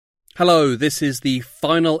Hello, this is the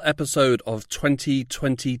final episode of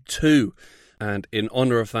 2022, and in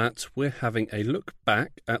honour of that, we're having a look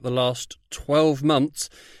back at the last 12 months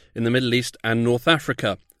in the Middle East and North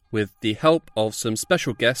Africa, with the help of some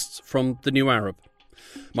special guests from The New Arab.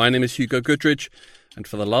 My name is Hugo Goodridge, and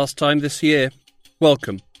for the last time this year,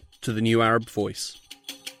 welcome to The New Arab Voice.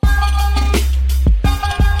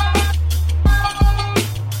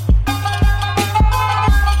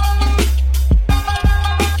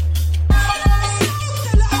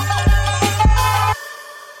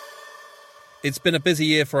 It's been a busy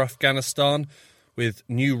year for Afghanistan. With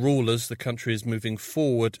new rulers, the country is moving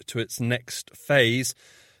forward to its next phase,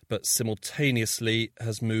 but simultaneously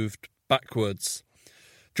has moved backwards.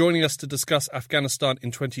 Joining us to discuss Afghanistan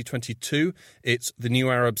in 2022, it's The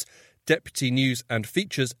New Arab's Deputy News and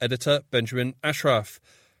Features Editor, Benjamin Ashraf.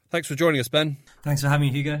 Thanks for joining us, Ben. Thanks for having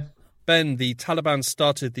me, Hugo. Ben, the Taliban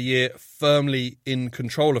started the year firmly in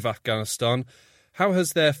control of Afghanistan. How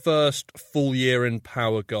has their first full year in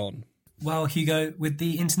power gone? Well, Hugo, with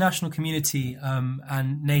the international community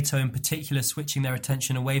and NATO in particular switching their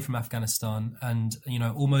attention away from Afghanistan and,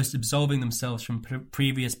 almost absolving themselves from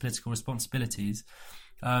previous political responsibilities,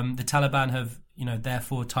 the Taliban have,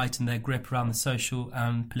 therefore tightened their grip around the social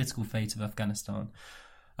and political fate of Afghanistan.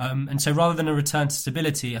 And so rather than a return to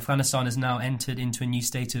stability, Afghanistan has now entered into a new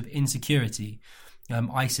state of insecurity.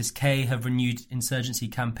 ISIS-K have renewed insurgency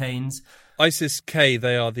campaigns. ISIS-K,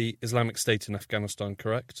 they are the Islamic State in Afghanistan,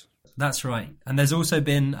 correct? That's right. And there's also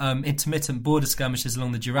been intermittent border skirmishes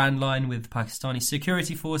along the Durand line with Pakistani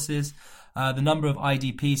security forces. The number of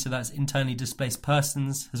IDP, so that's internally displaced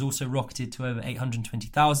persons, has also rocketed to over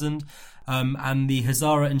 820,000. And the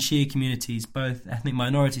Hazara and Shia communities, both ethnic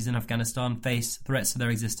minorities in Afghanistan, face threats to their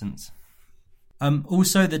existence.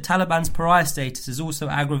 Also, the Taliban's pariah status has also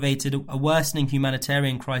aggravated a worsening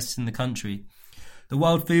humanitarian crisis in the country. The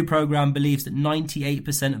World Food Programme believes that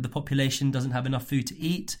 98% of the population doesn't have enough food to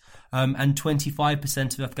eat, and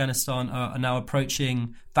 25% of Afghanistan are now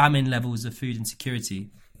approaching famine levels of food insecurity.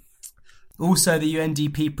 Also, the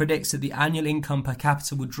UNDP predicts that the annual income per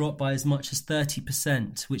capita will drop by as much as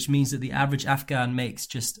 30%, which means that the average Afghan makes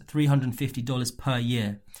just $350 per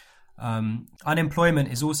year.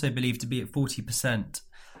 Unemployment is also believed to be at 40%.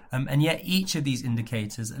 And yet each of these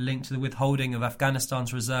indicators are linked to the withholding of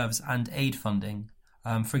Afghanistan's reserves and aid funding.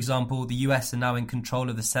 For example, the US are now in control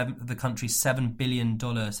of the country's $7 billion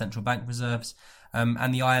central bank reserves,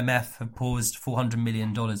 and the IMF have paused $400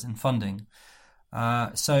 million in funding.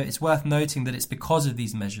 So it's worth noting that it's because of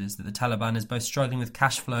these measures that the Taliban is both struggling with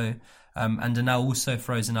cash flow and are now also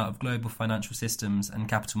frozen out of global financial systems and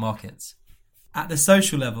capital markets. At the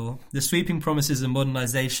social level, the sweeping promises of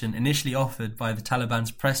modernisation initially offered by the Taliban's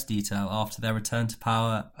press detail after their return to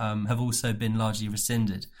power have also been largely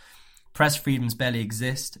rescinded. Press freedoms barely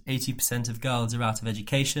exist. 80% of girls are out of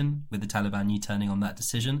education, with the Taliban U-turning on that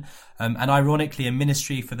decision. And ironically, a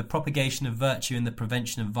ministry for the propagation of virtue and the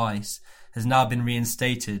prevention of vice has now been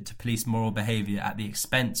reinstated to police moral behaviour at the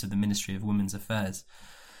expense of the Ministry of Women's Affairs.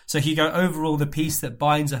 So, Hugo, overall, the peace that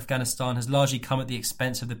binds Afghanistan has largely come at the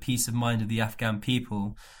expense of the peace of mind of the Afghan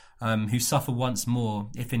people, who suffer once more,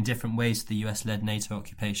 if in different ways, to the US-led NATO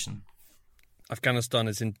occupation. Afghanistan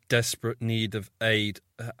is in desperate need of aid.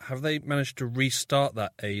 Have they managed to restart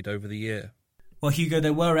that aid over the year? Well, Hugo,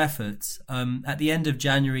 there were efforts. At the end of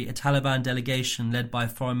January, a Taliban delegation led by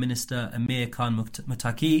Foreign Minister Amir Khan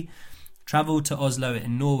Muttaqi travelled to Oslo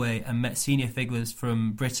in Norway and met senior figures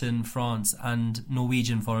from Britain, France and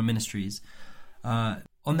Norwegian foreign ministries.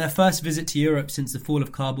 On their first visit to Europe since the fall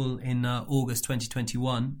of Kabul in August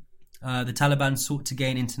 2021, the Taliban sought to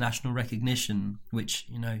gain international recognition, which,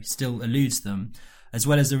 still eludes them, as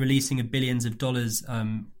well as the releasing of billions of dollars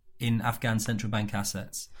in Afghan central bank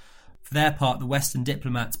assets. For their part, the Western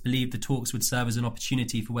diplomats believed the talks would serve as an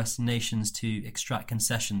opportunity for Western nations to extract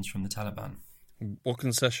concessions from the Taliban. What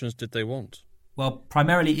concessions did they want? Well,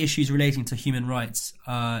 primarily issues relating to human rights,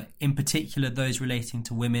 in particular those relating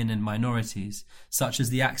to women and minorities, such as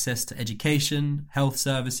the access to education, health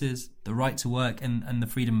services, the right to work and the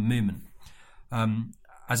freedom of movement.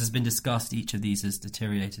 As has been discussed, each of these has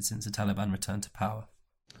deteriorated since the Taliban returned to power.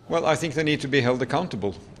 Well, I think they need to be held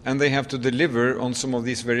accountable, and they have to deliver on some of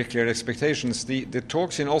these very clear expectations. The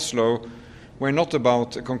talks in Oslo were not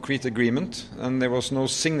about a concrete agreement, and there was no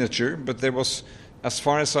signature, but there was, as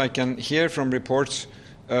far as I can hear from reports,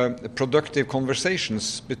 productive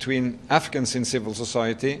conversations between Afghans in civil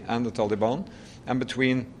society and the Taliban, and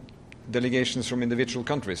between delegations from individual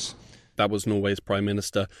countries. That was Norway's Prime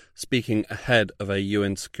Minister speaking ahead of a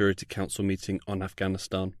UN Security Council meeting on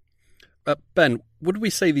Afghanistan. Ben, would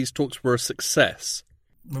we say these talks were a success?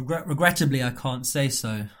 Regrettably, I can't say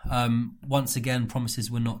so. Once again,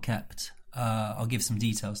 promises were not kept. I'll give some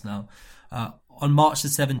details now. On March the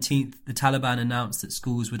 17th, the Taliban announced that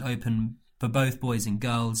schools would open for both boys and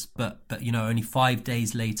girls, but only 5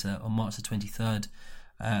 days later, on March the 23rd,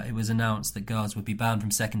 it was announced that girls would be banned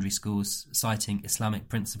from secondary schools, citing Islamic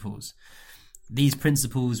principles. These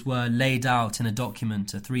principles were laid out in a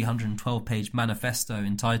document, a 312-page manifesto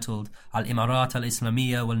entitled Al-Imarat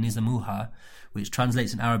al-Islamiyya wal-Nizamuha, which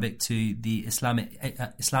translates in Arabic to the Islamic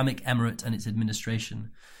Emirate and its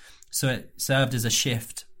administration. So it served as a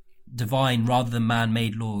shift. Divine rather than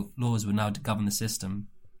man-made laws would now govern the system.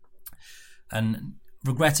 And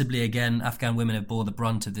regrettably, again, Afghan women have bore the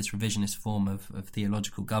brunt of this revisionist form of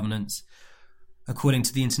theological governance. According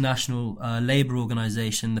to the International Labour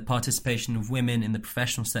Organization, the participation of women in the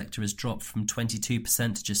professional sector has dropped from 22%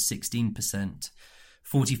 to just 16%.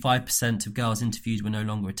 45% of girls interviewed were no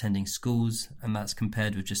longer attending schools, and that's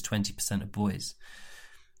compared with just 20% of boys.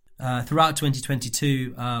 Throughout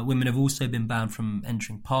 2022, women have also been banned from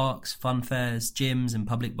entering parks, fun fairs, gyms and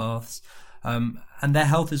public baths, and their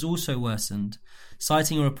health has also worsened.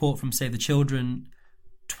 Citing a report from Save the Children,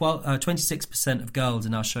 26% of girls are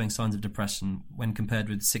now showing signs of depression when compared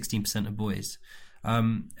with 16% of boys.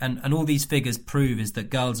 And all these figures prove is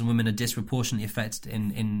that girls and women are disproportionately affected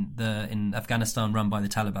in Afghanistan run by the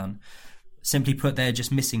Taliban. Simply put, they're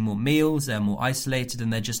just missing more meals, they're more isolated,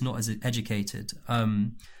 and they're just not as educated.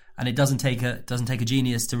 And it doesn't take a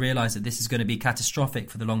genius to realise that this is going to be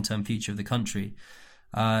catastrophic for the long-term future of the country.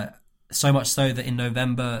 So much so that in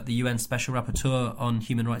November, the UN Special Rapporteur on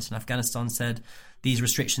Human Rights in Afghanistan said these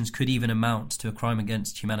restrictions could even amount to a crime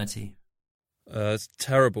against humanity. It's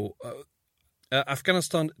terrible.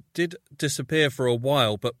 Afghanistan did disappear for a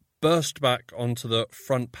while, but burst back onto the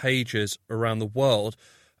front pages around the world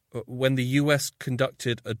when the US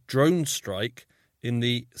conducted a drone strike in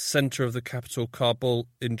the centre of the capital, Kabul,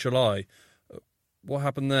 in July. What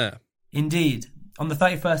happened there? Indeed. On the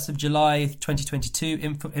 31st of July 2022,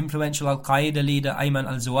 influential Al-Qaeda leader Ayman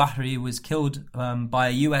al-Zawahiri was killed by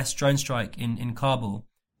a US drone strike in Kabul.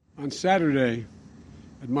 On Saturday,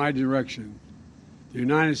 at my direction, the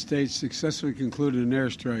United States successfully concluded an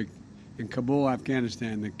airstrike in Kabul,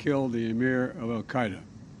 Afghanistan that killed the emir of Al-Qaeda,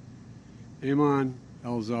 Ayman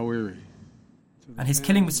al-Zawahiri. And his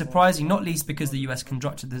killing was surprising, not least because the US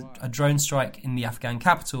conducted a drone strike in the Afghan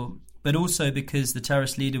capital, but also because the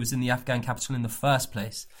terrorist leader was in the Afghan capital in the first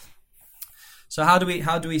place. So how do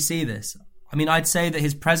we see this? I mean, I'd say that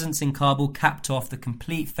his presence in Kabul capped off the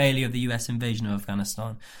complete failure of the US invasion of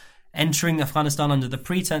Afghanistan. Entering Afghanistan under the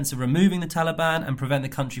pretense of removing the Taliban and prevent the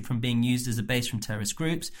country from being used as a base from terrorist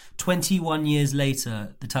groups. 21 years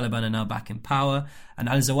later, the Taliban are now back in power, and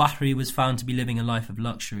al-Zawahiri was found to be living a life of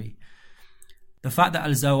luxury. The fact that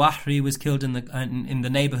al-Zawahiri was killed in the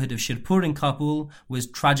neighbourhood of Shirpur in Kabul was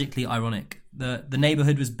tragically ironic. The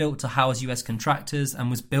neighbourhood was built to house US contractors and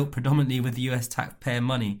was built predominantly with US taxpayer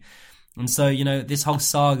money. And so, this whole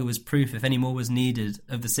saga was proof, if any more was needed,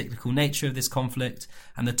 of the cyclical nature of this conflict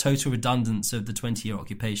and the total redundance of the 20-year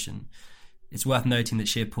occupation. It's worth noting that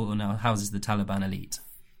Shirpur now houses the Taliban elite.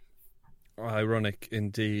 Ironic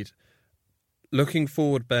indeed. Looking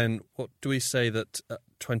forward, Ben, what do we say that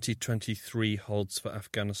 2023 holds for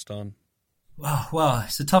Afghanistan? Well,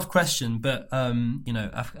 it's a tough question, but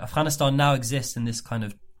Afghanistan now exists in this kind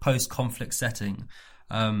of post-conflict setting,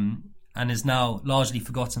 and is now largely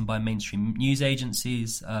forgotten by mainstream news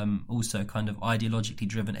agencies, also kind of ideologically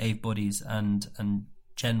driven aid bodies and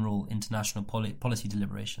general international policy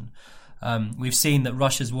deliberation. We've seen that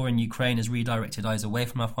Russia's war in Ukraine has redirected eyes away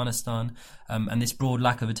from Afghanistan, and this broad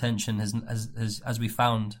lack of attention has as we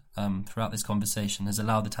found throughout this conversation, has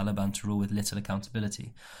allowed the Taliban to rule with little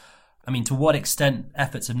accountability. I mean, to what extent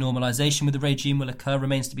efforts of normalization with the regime will occur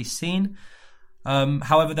remains to be seen.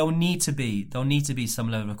 However, there'll need to be some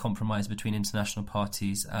level of compromise between international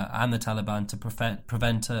parties and the Taliban to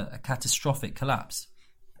prevent a catastrophic collapse.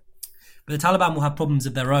 But the Taliban will have problems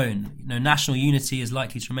of their own. National unity is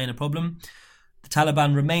likely to remain a problem. The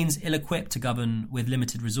Taliban remains ill-equipped to govern with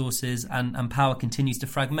limited resources, and power continues to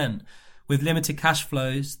fragment. With limited cash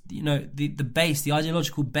flows, the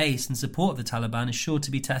ideological base and support of the Taliban is sure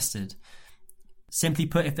to be tested. Simply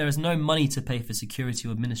put, if there is no money to pay for security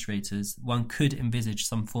or administrators, one could envisage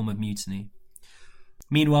some form of mutiny.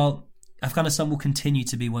 Meanwhile, Afghanistan will continue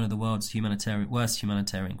to be one of the world's worst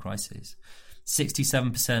humanitarian crises.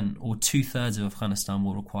 67% or 2/3 of Afghanistan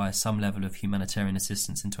will require some level of humanitarian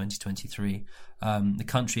assistance in 2023. The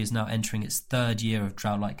country is now entering its third year of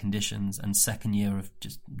drought-like conditions and second year of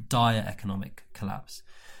just dire economic collapse.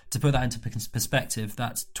 To put that into perspective,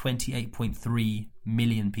 that's 28.3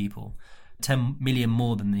 million people. 10 million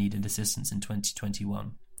more than needed assistance in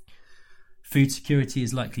 2021. Food security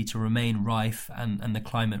is likely to remain rife and the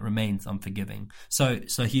climate remains unforgiving. So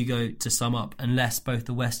Hugo, to sum up, unless both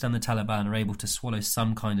the West and the Taliban are able to swallow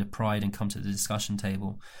some kind of pride and come to the discussion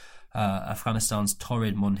table, Afghanistan's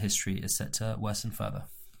torrid modern history is set to worsen further.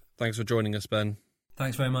 Thanks for joining us, Ben.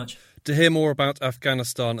 Thanks very much. To hear more about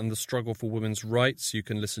Afghanistan and the struggle for women's rights, you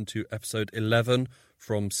can listen to episode 11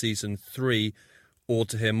 from season 3, or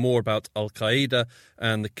to hear more about Al-Qaeda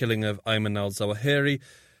and the killing of Ayman al-Zawahiri,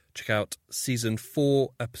 check out season 4,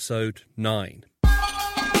 episode 9.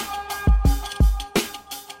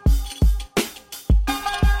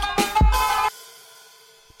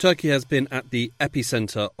 Turkey has been at the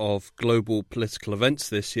epicentre of global political events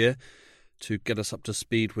this year. To get us up to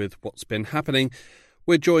speed with what's been happening,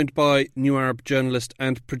 we're joined by New Arab journalist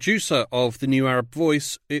and producer of the New Arab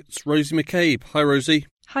Voice. It's Rosie McCabe. Hi, Rosie.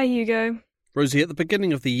 Hi, Hugo. Rosie, at the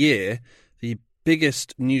beginning of the year, the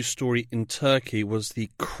biggest news story in Turkey was the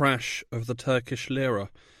crash of the Turkish lira.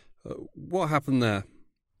 What happened there?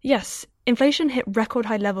 Yes, inflation hit record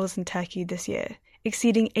high levels in Turkey this year,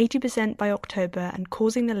 exceeding 80% by October and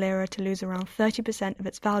causing the lira to lose around 30% of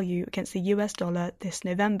its value against the US dollar this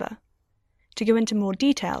November. To go into more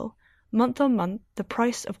detail, month on month, the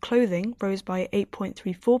price of clothing rose by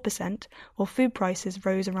 8.34%, while food prices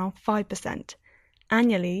rose around 5%.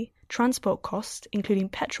 Annually, transport costs, including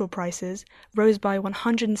petrol prices, rose by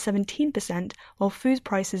 117%, while food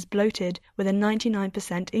prices bloated with a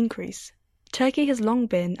 99% increase. Turkey has long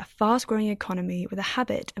been a fast-growing economy with a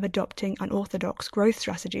habit of adopting unorthodox growth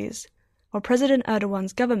strategies. While President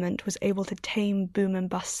Erdogan's government was able to tame boom and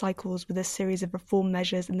bust cycles with a series of reform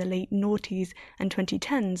measures in the late noughties and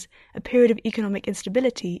 2010s, a period of economic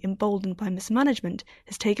instability emboldened by mismanagement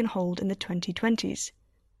has taken hold in the 2020s.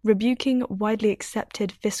 Rebuking widely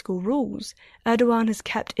accepted fiscal rules, Erdogan has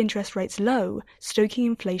kept interest rates low, stoking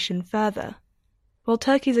inflation further. While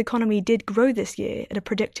Turkey's economy did grow this year at a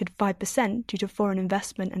predicted 5% due to foreign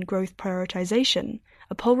investment and growth prioritization,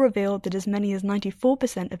 a poll revealed that as many as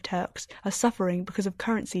 94% of Turks are suffering because of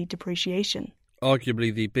currency depreciation.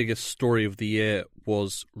 Arguably the biggest story of the year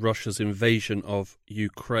was Russia's invasion of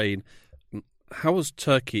Ukraine. How was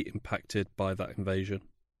Turkey impacted by that invasion?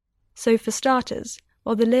 So for starters,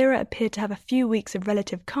 while the lira appeared to have a few weeks of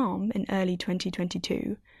relative calm in early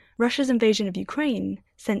 2022, Russia's invasion of Ukraine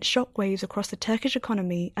sent shockwaves across the Turkish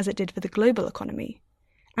economy as it did for the global economy.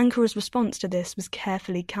 Ankara's response to this was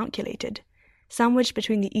carefully calculated. Sandwiched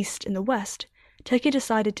between the East and the West, Turkey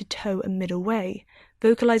decided to toe a middle way,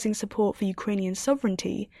 vocalizing support for Ukrainian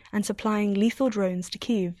sovereignty and supplying lethal drones to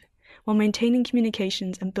Kyiv, while maintaining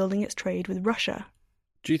communications and building its trade with Russia.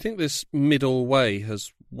 Do you think this middle way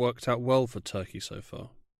has worked out well for Turkey so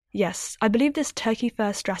far? Yes, I believe this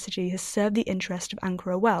Turkey-first strategy has served the interest of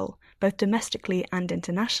Ankara well, both domestically and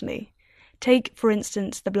internationally. Take, for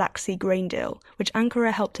instance, the Black Sea grain deal, which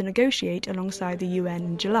Ankara helped to negotiate alongside the UN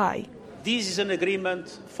in July. This is an agreement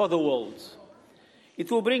for the world.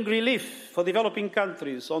 It will bring relief for developing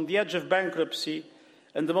countries on the edge of bankruptcy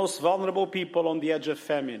and the most vulnerable people on the edge of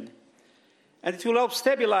famine. And it will help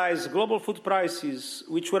stabilize global food prices,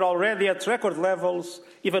 which were already at record levels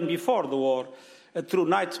even before the war, a true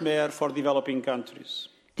nightmare for developing countries.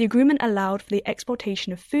 The agreement allowed for the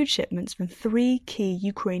exportation of food shipments from 3 key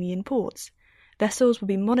Ukrainian ports. Vessels will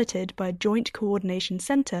be monitored by a joint coordination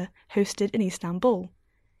centre hosted in Istanbul.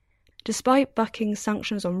 Despite bucking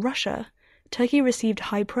sanctions on Russia, Turkey received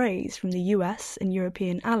high praise from the US and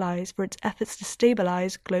European allies for its efforts to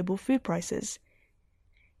stabilise global food prices.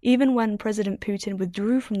 Even when President Putin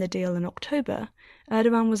withdrew from the deal in October,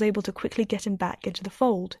 Erdogan was able to quickly get him back into the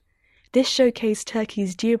fold. This showcased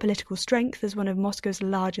Turkey's geopolitical strength as one of Moscow's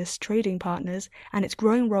largest trading partners and its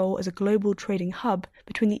growing role as a global trading hub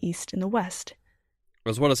between the East and the West.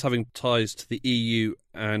 As well as having ties to the EU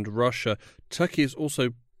and Russia, Turkey is also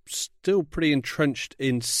still pretty entrenched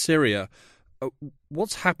in Syria.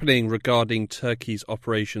 What's happening regarding Turkey's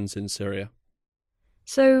operations in Syria?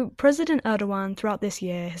 So, President Erdogan throughout this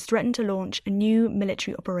year has threatened to launch a new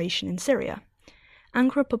military operation in Syria.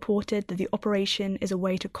 Ankara purported that the operation is a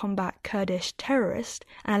way to combat Kurdish terrorists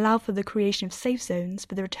and allow for the creation of safe zones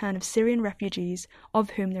for the return of Syrian refugees,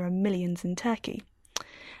 of whom there are millions in Turkey.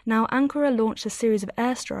 Now, Ankara launched a series of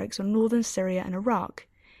airstrikes on northern Syria and Iraq.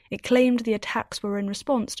 It claimed the attacks were in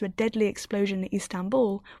response to a deadly explosion in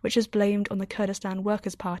Istanbul, which is blamed on the Kurdistan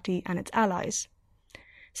Workers' Party and its allies.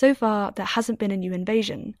 So far, there hasn't been a new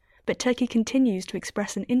invasion, but Turkey continues to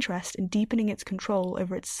express an interest in deepening its control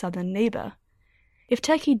over its southern neighbour. If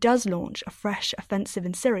Turkey does launch a fresh offensive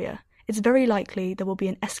in Syria, it's very likely there will be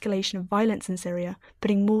an escalation of violence in Syria,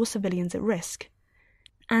 putting more civilians at risk.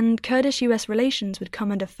 And Kurdish-US relations would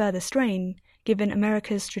come under further strain, given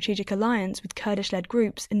America's strategic alliance with Kurdish-led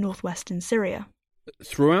groups in northwestern Syria.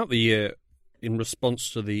 Throughout the year, in response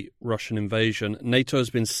to the Russian invasion, NATO has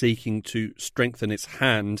been seeking to strengthen its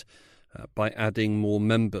hand by adding more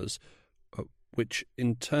members, which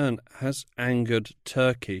in turn has angered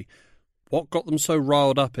Turkey. What got them so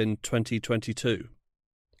riled up in 2022?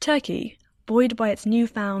 Turkey, buoyed by its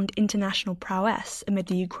newfound international prowess amid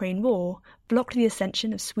the Ukraine war, blocked the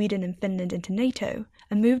ascension of Sweden and Finland into NATO,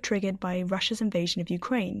 a move triggered by Russia's invasion of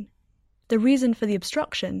Ukraine. The reason for the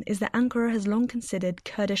obstruction is that Ankara has long considered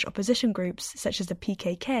Kurdish opposition groups such as the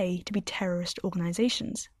PKK to be terrorist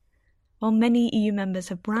organisations. While many EU members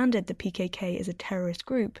have branded the PKK as a terrorist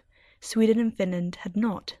group, Sweden and Finland had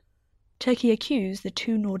not. Turkey accused the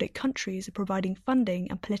two Nordic countries of providing funding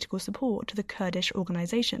and political support to the Kurdish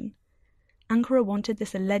organisation. Ankara wanted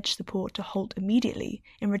this alleged support to halt immediately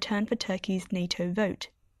in return for Turkey's NATO vote.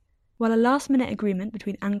 While a last-minute agreement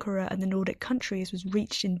between Ankara and the Nordic countries was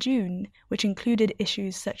reached in June, which included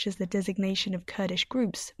issues such as the designation of Kurdish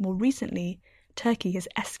groups, more recently, Turkey has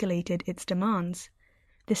escalated its demands.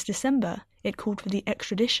 This December, it called for the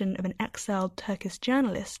extradition of an exiled Turkish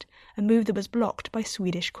journalist, a move that was blocked by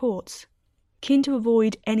Swedish courts. Keen to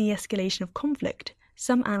avoid any escalation of conflict,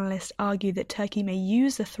 some analysts argue that Turkey may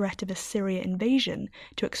use the threat of a Syria invasion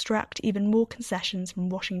to extract even more concessions from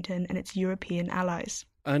Washington and its European allies.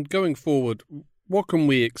 And going forward, what can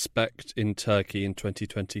we expect in Turkey in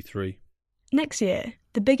 2023? Next year,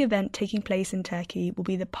 the big event taking place in Turkey will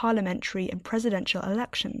be the parliamentary and presidential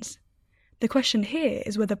elections. The question here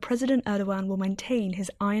is whether President Erdogan will maintain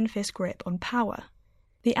his iron fist grip on power.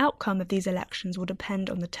 The outcome of these elections will depend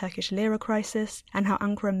on the Turkish lira crisis and how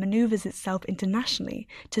Ankara manoeuvres itself internationally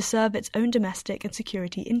to serve its own domestic and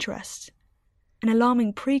security interests. An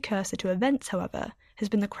alarming precursor to events, however, has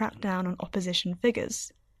been the crackdown on opposition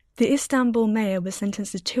figures. The Istanbul mayor was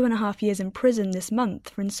sentenced to 2.5 years in prison this month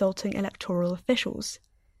for insulting electoral officials.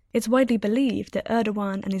 It's widely believed that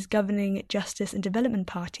Erdogan and his governing Justice and Development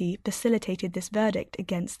Party facilitated this verdict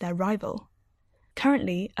against their rival.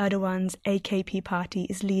 Currently, Erdogan's AKP party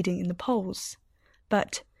is leading in the polls.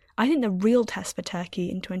 But I think the real test for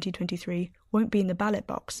Turkey in 2023 won't be in the ballot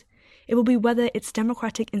box. It will be whether its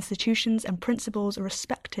democratic institutions and principles are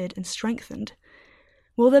respected and strengthened.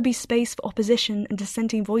 Will there be space for opposition and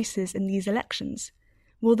dissenting voices in these elections?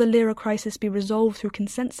 Will the lira crisis be resolved through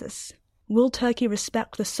consensus? Will Turkey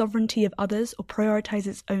respect the sovereignty of others or prioritise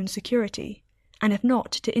its own security? And if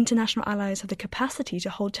not, do international allies have the capacity to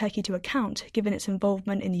hold Turkey to account given its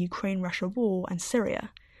involvement in the Ukraine-Russia war and Syria?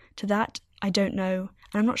 To that, I don't know,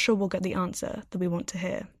 and I'm not sure we'll get the answer that we want to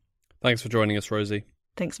hear. Thanks for joining us, Rosie.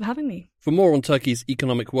 Thanks for having me. For more on Turkey's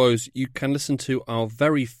economic woes, you can listen to our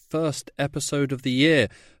very first episode of the year.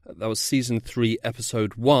 That was Season 3,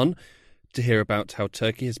 Episode 1, to hear about how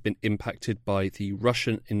Turkey has been impacted by the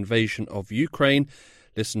Russian invasion of Ukraine.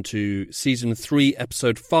 Listen to Season 3,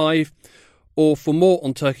 Episode 5. Or for more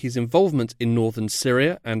on Turkey's involvement in northern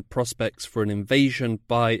Syria and prospects for an invasion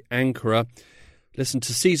by Ankara, listen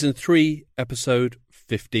to Season 3, Episode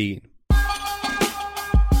 15.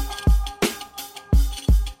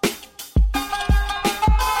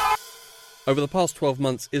 Over the past 12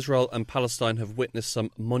 months, Israel and Palestine have witnessed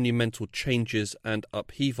some monumental changes and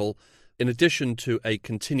upheaval, in addition to a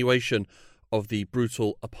continuation of the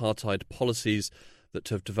brutal apartheid policies that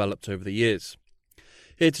have developed over the years.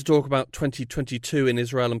 Here to talk about 2022 in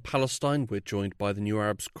Israel and Palestine, we're joined by the New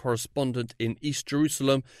Arabs correspondent in East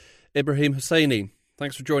Jerusalem, Ibrahim Hosseini.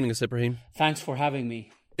 Thanks for joining us, Ibrahim. Thanks for having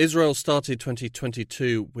me. Israel started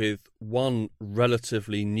 2022 with one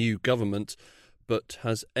relatively new government, but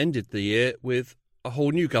has ended the year with a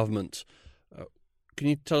whole new government. Can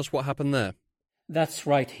you tell us what happened there? That's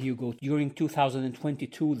right, Hugo. During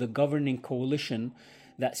 2022, the governing coalition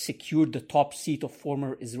that secured the top seat of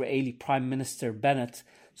former Israeli Prime Minister Bennett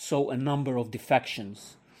saw a number of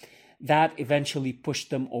defections. That eventually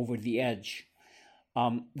pushed them over the edge.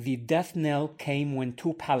 The death knell came when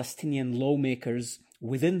two Palestinian lawmakers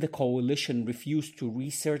within the coalition refused to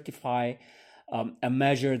recertify a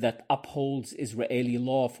measure that upholds Israeli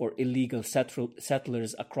law for illegal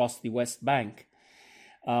settlers across the West Bank.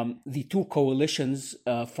 The two coalitions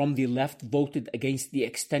from the left voted against the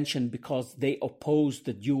extension because they oppose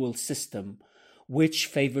the dual system, which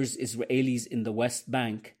favors Israelis in the West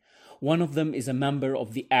Bank. One of them is a member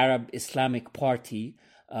of the Arab Islamic Party,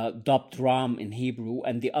 dubbed Ram in Hebrew,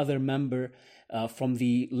 and the other member from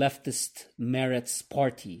the leftist Meretz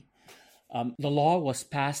Party. The law was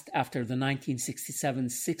passed after the 1967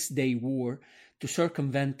 Six-Day War to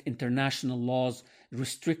circumvent international laws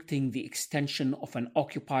restricting the extension of an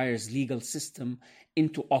occupier's legal system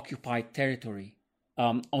into occupied territory.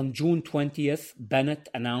 On June 20th, Bennett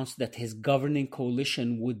announced that his governing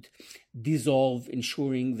coalition would dissolve,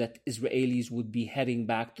 ensuring that Israelis would be heading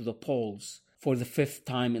back to the polls for the fifth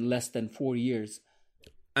time in less than 4 years.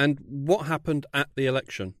 And what happened at the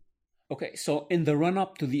election? Okay, so in the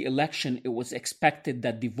run-up to the election, it was expected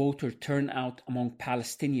that the voter turnout among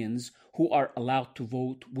Palestinians who are allowed to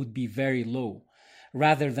vote would be very low.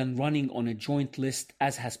 Rather than running on a joint list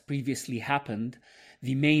as has previously happened,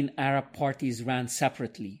 the main Arab parties ran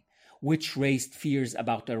separately, which raised fears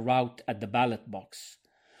about a rout at the ballot box.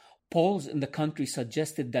 Polls in the country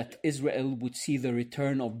suggested that Israel would see the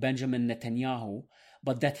return of Benjamin Netanyahu,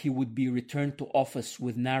 but that he would be returned to office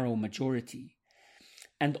with narrow majority.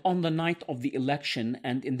 And on the night of the election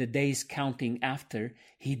and in the days counting after,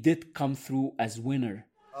 he did come through as winner.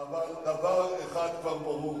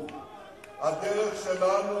 הדרך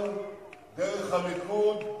שלנו, דרך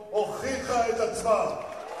הליכוד, הוכיחה את עצמה.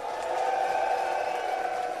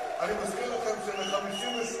 אני מזכיר לכם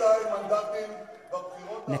של-52 מנדטים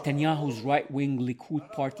בבחירות... Netanyahu's right-wing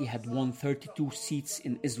Likud party had won 32 seats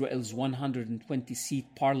in Israel's 120-seat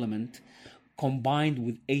parliament, combined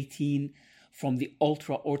with 18 from the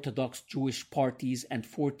ultra-Orthodox Jewish parties and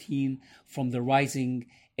 14 from the rising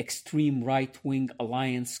extreme right-wing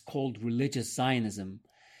alliance called Religious Zionism.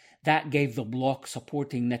 That gave the bloc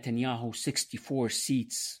supporting Netanyahu 64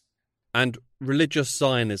 seats. And Religious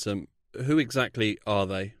Zionism, who exactly are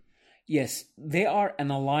they? Yes, they are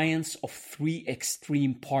an alliance of three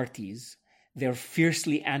extreme parties. They're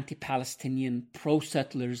fiercely anti-Palestinian,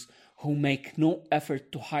 pro-settlers who make no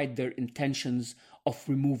effort to hide their intentions of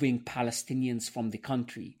removing Palestinians from the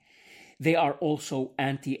country. They are also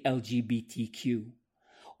anti-LGBTQ.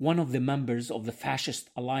 One of the members of the fascist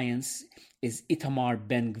alliance is Itamar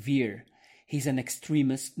Ben-Gvir. He's an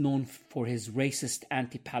extremist known for his racist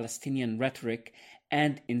anti-Palestinian rhetoric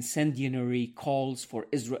and incendiary calls for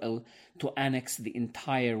Israel to annex the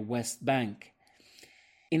entire West Bank.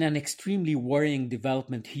 In an extremely worrying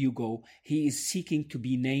development, Hugo, he is seeking to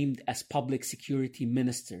be named as public security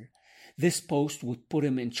minister. This post would put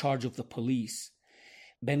him in charge of the police.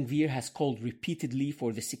 Ben-Gvir has called repeatedly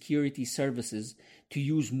for the security services to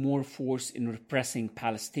use more force in repressing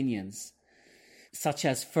Palestinians, such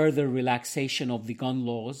as further relaxation of the gun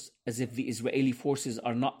laws, as if the Israeli forces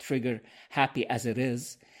are not trigger-happy as it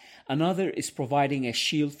is. Another is providing a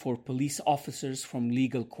shield for police officers from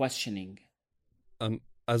legal questioning.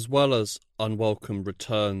 As well as unwelcome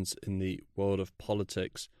returns in the world of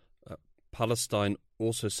politics, Palestine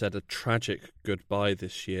also said a tragic goodbye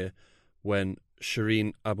this year when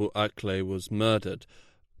Shireen Abu Akleh was murdered.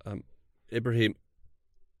 Ibrahim,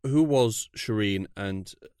 who was Shireen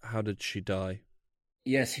and how did she die?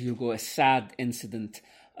 Yes, Hugo, a sad incident.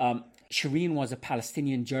 Shireen was a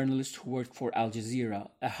Palestinian journalist who worked for Al Jazeera,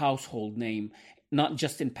 a household name, not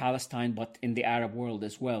just in Palestine, but in the Arab world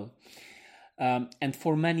as well. And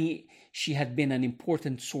for many, she had been an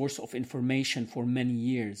important source of information for many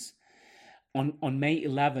years. On May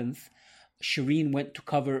 11th, Shireen went to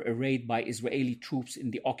cover a raid by Israeli troops in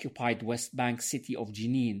the occupied West Bank city of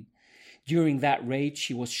Jenin. During that raid,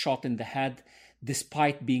 she was shot in the head,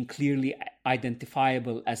 despite being clearly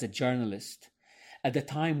identifiable as a journalist. At the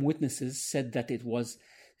time, witnesses said that it was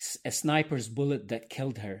a sniper's bullet that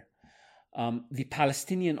killed her. The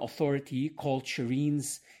Palestinian Authority called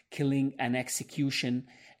Shireen's killing an execution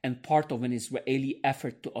and part of an Israeli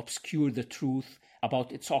effort to obscure the truth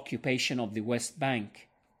about its occupation of the West Bank.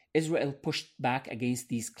 Israel pushed back against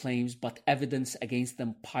these claims, but evidence against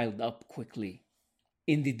them piled up quickly.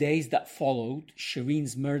 In the days that followed,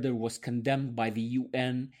 Shireen's murder was condemned by the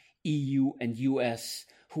UN, EU, and US,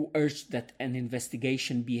 who urged that an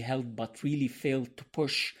investigation be held but really failed to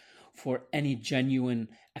push for any genuine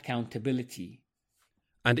accountability.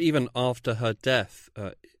 And even after her death,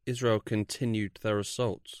 Israel continued their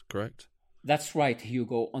assaults, correct? That's right,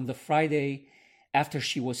 Hugo. On the Friday after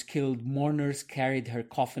she was killed, mourners carried her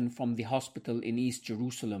coffin from the hospital in East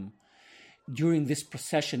Jerusalem. During this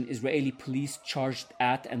procession, Israeli police charged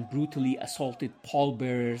at and brutally assaulted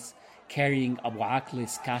pallbearers carrying Abu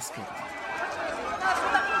Akleh's casket.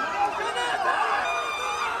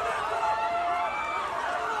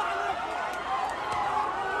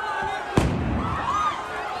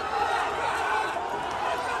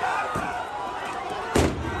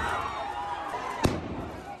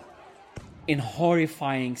 In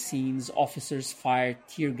horrifying scenes, officers fired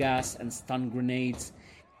tear gas and stun grenades,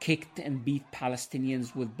 kicked and beat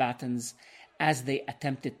Palestinians with batons as they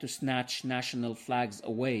attempted to snatch national flags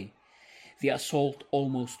away. The assault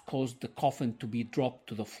almost caused the coffin to be dropped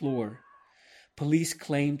to the floor. Police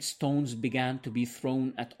claimed stones began to be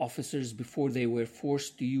thrown at officers before they were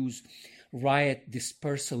forced to use riot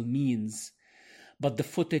dispersal means. But the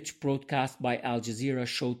footage broadcast by Al Jazeera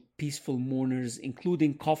showed peaceful mourners,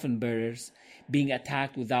 including coffin bearers, being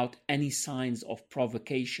attacked without any signs of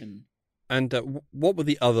provocation. And what were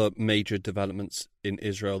the other major developments in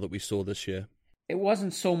Israel that we saw this year? It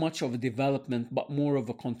wasn't so much of a development, but more of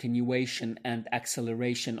a continuation and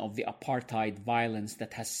acceleration of the apartheid violence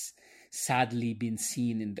that has sadly been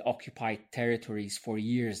seen in the occupied territories for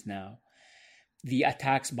years now. The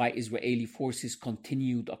attacks by Israeli forces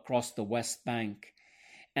continued across the West Bank,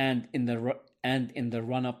 and in the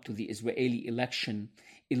run-up to the Israeli election,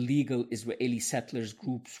 illegal Israeli settlers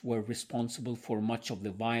groups were responsible for much of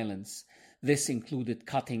the violence. This included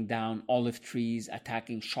cutting down olive trees,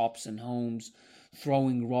 attacking shops and homes,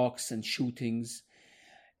 throwing rocks and shootings.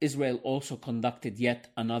 Israel also conducted yet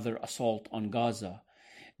another assault on Gaza.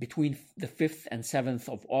 Between the 5th and 7th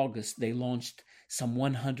of August, they launched some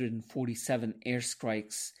 147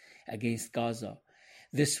 airstrikes against Gaza.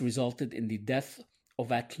 This resulted in the death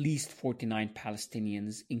of at least 49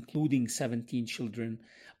 Palestinians, including 17 children,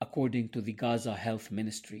 according to the Gaza Health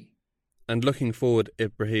Ministry. And looking forward,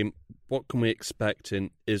 Ibrahim, what can we expect in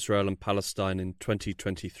Israel and Palestine in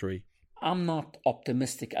 2023? I'm not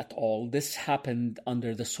optimistic at all. This happened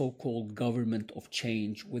under the so-called government of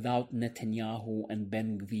change without Netanyahu and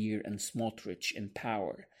Ben-Gvir and Smotrich in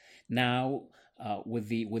power. Now, with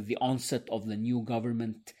the onset of the new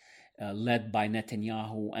government led by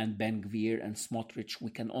Netanyahu and Ben-Gvir and Smotrich,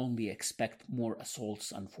 we can only expect more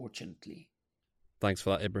assaults, unfortunately. Thanks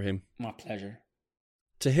for that, Ibrahim. My pleasure.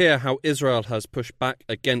 To hear how Israel has pushed back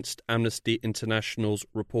against Amnesty International's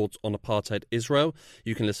reports on apartheid Israel,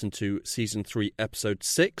 you can listen to Season 3, Episode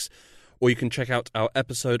 6, or you can check out our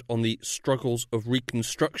episode on the struggles of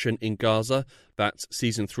reconstruction in Gaza. That's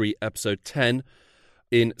Season 3, Episode 10.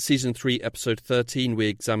 In Season 3, Episode 13, we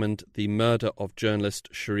examined the murder of journalist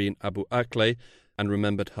Shireen Abu Akleh and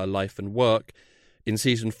remembered her life and work. In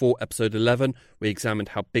Season 4, Episode 11, we examined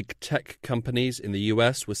how big tech companies in the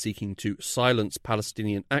US were seeking to silence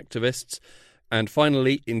Palestinian activists. And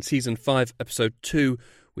finally, in Season 5, Episode 2,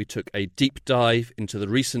 we took a deep dive into the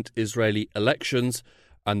recent Israeli elections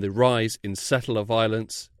and the rise in settler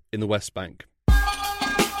violence in the West Bank.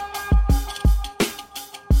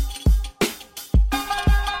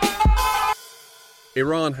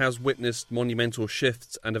 Iran has witnessed monumental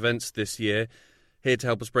shifts and events this year. Here to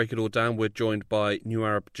help us break it all down, we're joined by New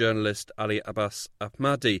Arab journalist Ali Abbas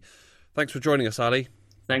Ahmadi. Thanks for joining us, Ali.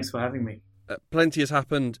 Thanks for having me. Plenty has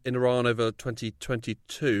happened in Iran over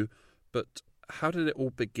 2022, but how did it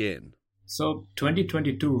all begin? So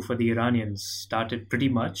 2022 for the Iranians started pretty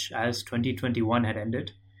much as 2021 had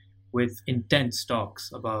ended, with intense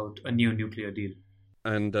talks about a new nuclear deal.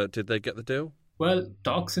 And did they get the deal? Well,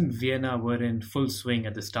 talks in Vienna were in full swing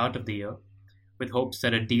at the start of the year, with hopes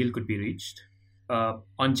that a deal could be reached.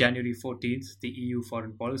 On January 14th, the EU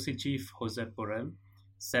Foreign Policy Chief, Josep Borrell,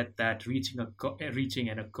 said that reaching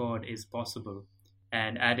an accord is possible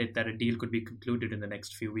and added that a deal could be concluded in the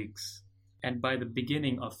next few weeks. And by the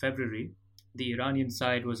beginning of February, the Iranian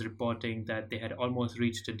side was reporting that they had almost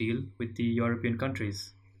reached a deal with the European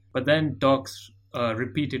countries. But then talks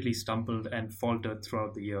repeatedly stumbled and faltered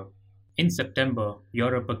throughout the year. In September,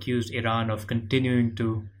 Europe accused Iran of continuing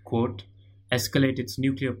to, quote, escalate its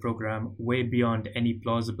nuclear program way beyond any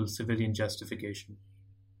plausible civilian justification.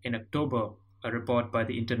 In October, a report by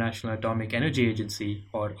the International Atomic Energy Agency,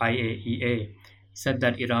 or IAEA, said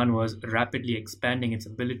that Iran was rapidly expanding its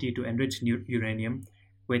ability to enrich uranium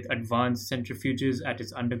with advanced centrifuges at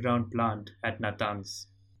its underground plant at Natanz.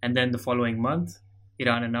 And then the following month,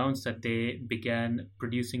 Iran announced that they began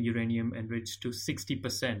producing uranium enriched to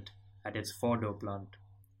 60% at its Fordo plant.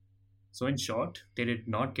 So in short, they did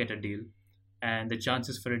not get a deal, and the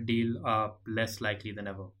chances for a deal are less likely than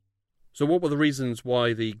ever. So what were the reasons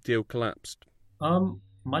why the deal collapsed?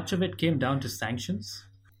 Much of it came down to sanctions.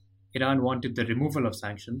 Iran wanted the removal of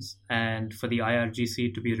sanctions and for the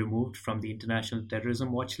IRGC to be removed from the International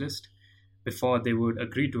Terrorism Watch List before they would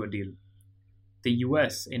agree to a deal. The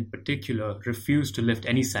US, in particular, refused to lift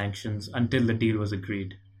any sanctions until the deal was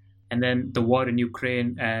agreed. And then the war in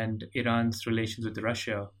Ukraine and Iran's relations with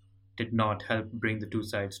Russia did not help bring the two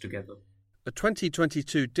sides together.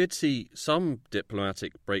 2022 did see some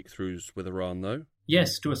diplomatic breakthroughs with Iran, though.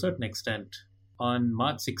 Yes, to a certain extent. On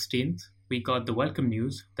March 16th, we got the welcome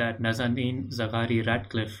news that Nazanin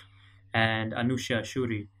Zaghari-Ratcliffe and Anousheh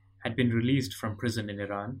Ashuri had been released from prison in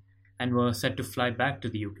Iran and were set to fly back to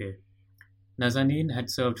the UK. Nazanin had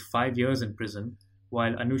served 5 years in prison,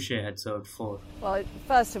 while Anousheh had served 4. Well,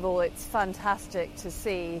 first of all, it's fantastic to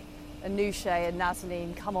see Anousheh and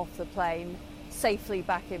Nazanin come off the plane safely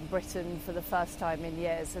back in Britain for the first time in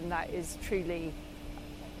years, and that is truly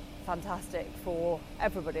fantastic for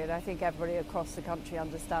everybody, and I think everybody across the country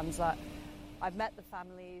understands that. I've met the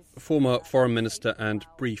families. Former Foreign Minister and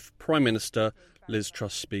brief Prime Minister Liz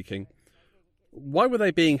Truss speaking. Why were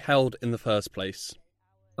they being held in the first place?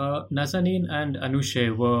 Nazanin and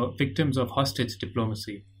Anousheh were victims of hostage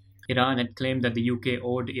diplomacy. Iran had claimed that the UK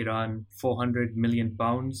owed Iran £400 million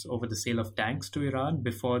over the sale of tanks to Iran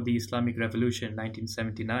before the Islamic Revolution in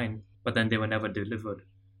 1979, but then they were never delivered.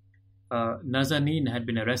 Nazanin had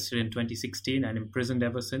been arrested in 2016 and imprisoned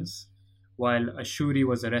ever since, while Ashuri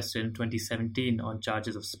was arrested in 2017 on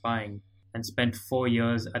charges of spying and spent 4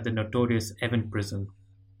 years at the notorious Evin prison.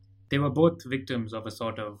 They were both victims of a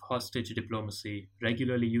sort of hostage diplomacy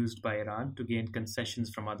regularly used by Iran to gain concessions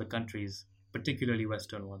from other countries, particularly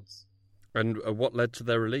Western ones. And what led to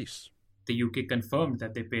their release? The UK confirmed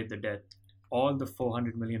that they paid the debt, all the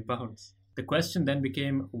 £400 million. The question then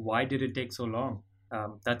became, why did it take so long?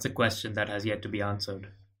 That's a question that has yet to be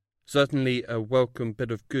answered. Certainly a welcome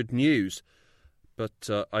bit of good news, but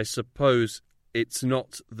I suppose it's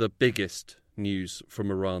not the biggest news from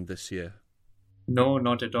Iran this year. No,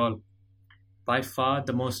 not at all. By far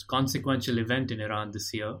the most consequential event in Iran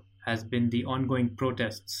this year has been the ongoing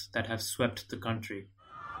protests that have swept the country.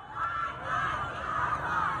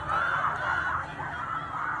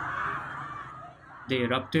 They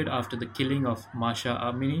erupted after the killing of Mahsa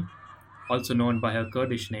Amini, also known by her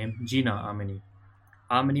Kurdish name, Jina Amini.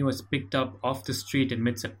 Amini was picked up off the street in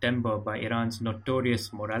mid-September by Iran's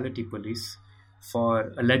notorious morality police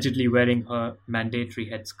for allegedly wearing her mandatory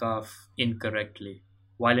headscarf incorrectly.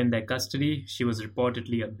 While in their custody, she was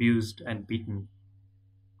reportedly abused and beaten.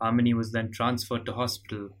 Amini was then transferred to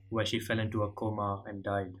hospital, where she fell into a coma and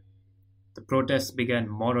died. The protests began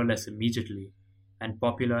more or less immediately, and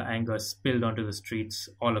popular anger spilled onto the streets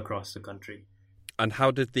all across the country. And how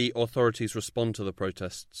did the authorities respond to the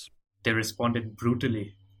protests? They responded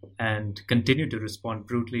brutally, and continue to respond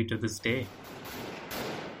brutally to this day.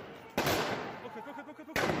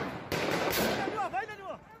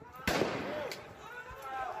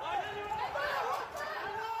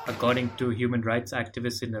 According to human rights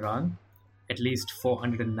activists in Iran, at least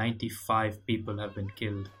 495 people have been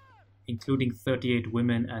killed, including 38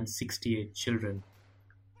 women and 68 children,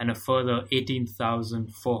 and a further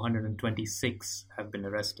 18,426 have been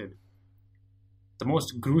arrested. The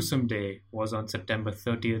most gruesome day was on September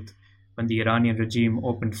 30th, when the Iranian regime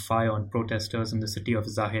opened fire on protesters in the city of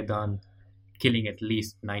Zahedan, killing at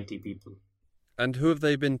least 90 people. And who have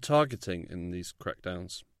they been targeting in these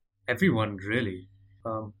crackdowns? Everyone, really.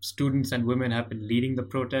 Students and women have been leading the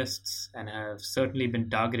protests and have certainly been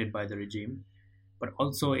targeted by the regime, but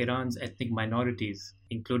also Iran's ethnic minorities,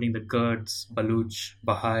 including the Kurds, Baluch,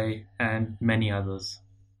 Baha'i, and many others.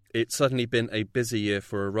 It's certainly been a busy year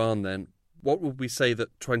for Iran then. What would we say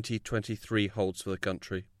that 2023 holds for the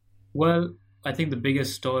country? Well, I think the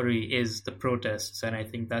biggest story is the protests, and I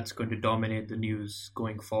think that's going to dominate the news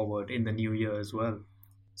going forward in the new year as well.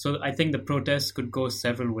 So I think the protests could go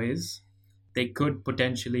several ways. They could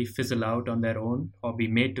potentially fizzle out on their own or be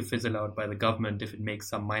made to fizzle out by the government if it makes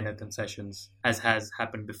some minor concessions, as has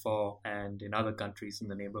happened before and in other countries in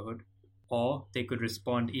the neighborhood. Or they could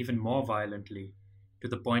respond even more violently to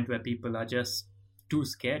the point where people are just too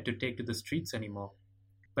scared to take to the streets anymore.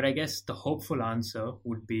 But I guess the hopeful answer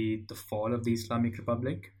would be the fall of the Islamic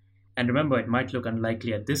Republic. And remember, it might look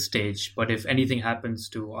unlikely at this stage, but if anything happens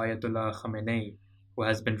to Ayatollah Khamenei, who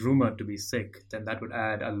has been rumored to be sick, then that would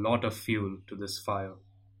add a lot of fuel to this fire.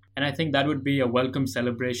 And I think that would be a welcome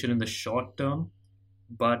celebration in the short term,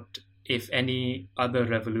 but if any other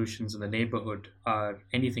revolutions in the neighborhood are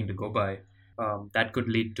anything to go by, that could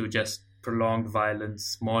lead to just prolonged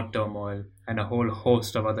violence, more turmoil, and a whole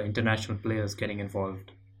host of other international players getting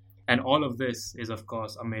involved. And all of this is, of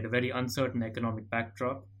course, amid a very uncertain economic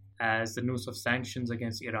backdrop as the noose of sanctions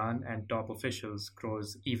against Iran and top officials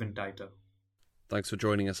grows even tighter. Thanks for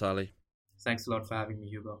joining us, Ali. Thanks a lot for having me,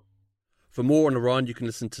 Hugo. For more on Iran, you can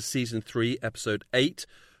listen to Season 3, Episode 8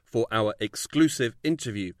 for our exclusive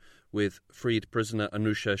interview with freed prisoner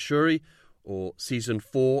Anousheh Ashuri, or Season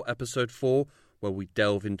 4, Episode 4, where we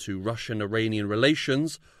delve into Russian-Iranian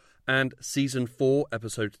relations, and Season 4,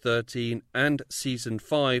 Episode 13, and Season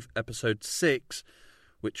 5, Episode 6,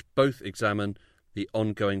 which both examine the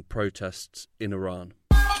ongoing protests in Iran.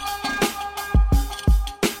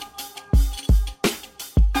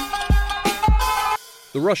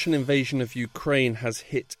 The Russian invasion of Ukraine has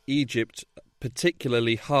hit Egypt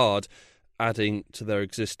particularly hard, adding to their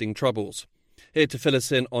existing troubles. Here to fill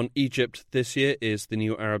us in on Egypt this year is the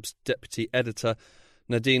New Arab's deputy editor,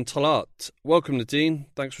 Nadine Talat. Welcome, Nadine.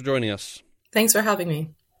 Thanks for joining us. Thanks for having me.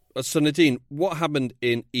 So, Nadine, what happened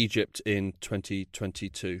in Egypt in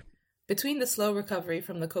 2022? Between the slow recovery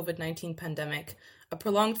from the COVID-19 pandemic, a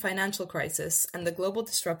prolonged financial crisis, and the global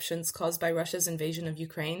disruptions caused by Russia's invasion of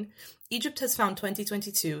Ukraine, Egypt has found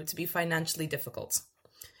 2022 to be financially difficult.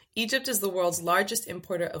 Egypt is the world's largest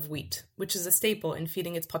importer of wheat, which is a staple in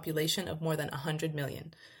feeding its population of more than 100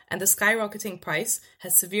 million, and the skyrocketing price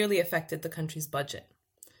has severely affected the country's budget.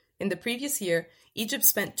 In the previous year, Egypt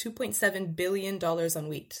spent $2.7 billion on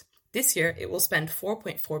wheat. This year, it will spend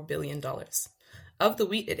 $4.4 billion. Of the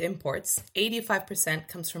wheat it imports, 85%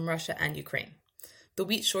 comes from Russia and Ukraine. The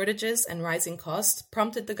wheat shortages and rising costs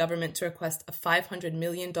prompted the government to request a $500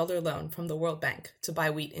 million loan from the World Bank to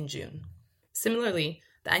buy wheat in June. Similarly,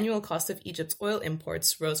 the annual cost of Egypt's oil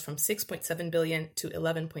imports rose from $6.7 billion to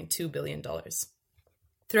 $11.2 billion.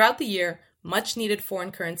 Throughout the year, much-needed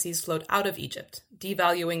foreign currencies flowed out of Egypt,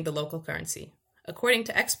 devaluing the local currency. According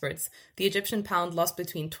to experts, the Egyptian pound lost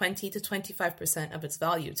between 20 to 25% of its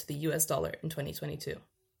value to the US dollar in 2022.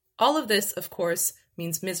 All of this, of course,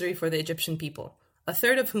 means misery for the Egyptian people, a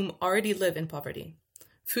third of whom already live in poverty.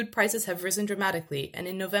 Food prices have risen dramatically, and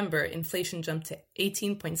in November, inflation jumped to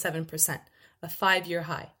 18.7%, a 5-year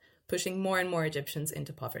high, pushing more and more Egyptians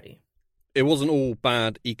into poverty. It wasn't all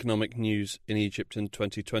bad economic news in Egypt in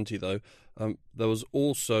 2020, though. There was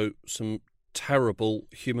also some terrible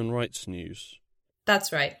human rights news.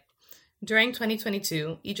 That's right. During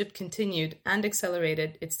 2022, Egypt continued and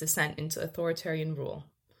accelerated its descent into authoritarian rule.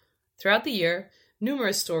 Throughout the year,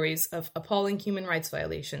 numerous stories of appalling human rights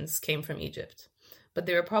violations came from Egypt, but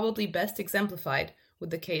they were probably best exemplified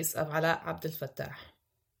with the case of Alaa Abdel Fattah.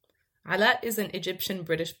 Alaa is an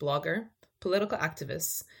Egyptian-British blogger, political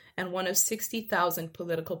activist, and one of 60,000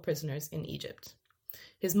 political prisoners in Egypt.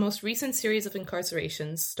 His most recent series of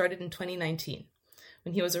incarcerations started in 2019,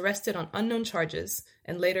 when he was arrested on unknown charges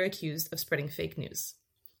and later accused of spreading fake news.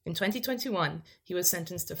 In 2021, he was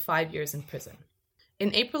sentenced to 5 years in prison.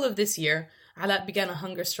 In April of this year, Alaa began a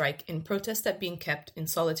hunger strike in protest at being kept in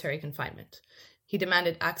solitary confinement. He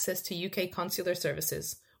demanded access to UK consular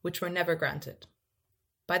services, which were never granted.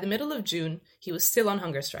 By the middle of June, he was still on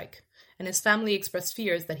hunger strike, and his family expressed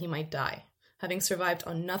fears that he might die, having survived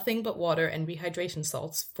on nothing but water and rehydration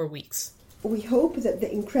salts for weeks. We hope that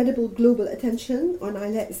the incredible global attention on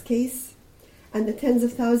Alaa's case and the tens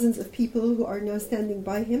of thousands of people who are now standing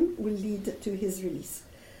by him will lead to his release.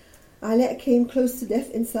 Alaa came close to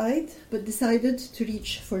death inside, but decided to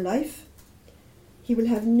reach for life. He will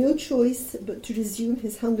have no choice but to resume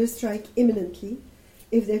his hunger strike imminently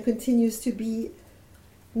if there continues to be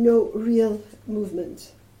no real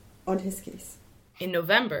movement on his case. In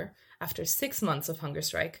November, after 6 months of hunger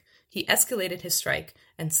strike, he escalated his strike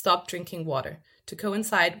and stopped drinking water to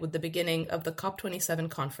coincide with the beginning of the COP27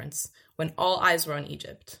 conference, when all eyes were on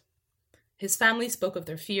Egypt. His family spoke of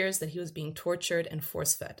their fears that he was being tortured and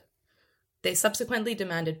force-fed. They subsequently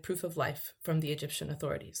demanded proof of life from the Egyptian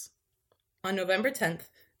authorities. On November 10th,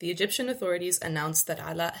 the Egyptian authorities announced that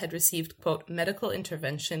Alaa had received, quote, medical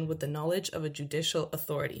intervention with the knowledge of a judicial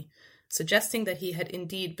authority, suggesting that he had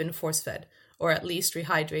indeed been force-fed, or at least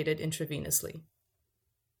rehydrated intravenously.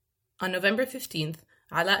 On November 15th,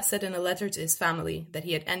 Alaa said in a letter to his family that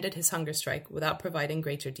he had ended his hunger strike without providing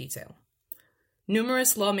greater detail.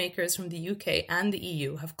 Numerous lawmakers from the UK and the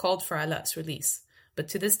EU have called for Alaa's release, but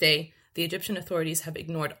to this day, the Egyptian authorities have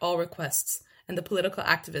ignored all requests, and the political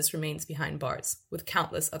activist remains behind bars, with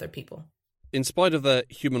countless other people. In spite of their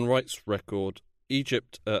human rights record,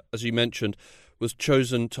 Egypt, as you mentioned, was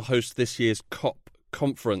chosen to host this year's COP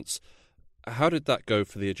conference. How did that go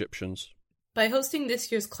for the Egyptians? By hosting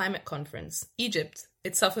this year's climate conference, Egypt,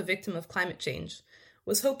 itself a victim of climate change,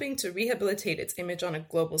 was hoping to rehabilitate its image on a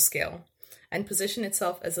global scale and position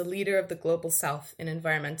itself as a leader of the global south in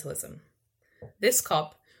environmentalism. This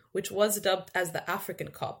COP, which was dubbed as the African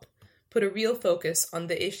COP, put a real focus on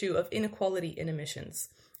the issue of inequality in emissions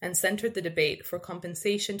and centered the debate for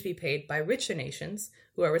compensation to be paid by richer nations,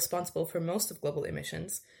 who are responsible for most of global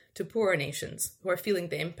emissions, to poorer nations, who are feeling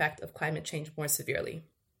the impact of climate change more severely.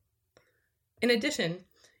 In addition,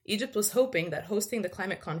 Egypt was hoping that hosting the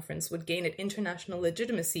climate conference would gain it international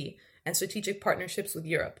legitimacy and strategic partnerships with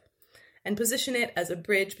Europe, and position it as a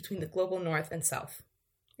bridge between the global north and south.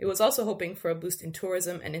 It was also hoping for a boost in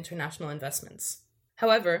tourism and international investments.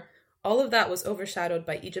 However, all of that was overshadowed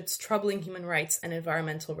by Egypt's troubling human rights and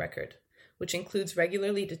environmental record, which includes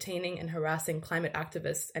regularly detaining and harassing climate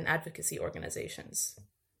activists and advocacy organizations.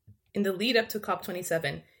 In the lead up to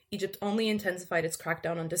COP27, Egypt only intensified its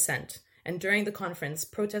crackdown on dissent, and during the conference,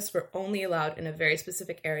 protests were only allowed in a very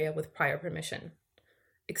specific area with prior permission.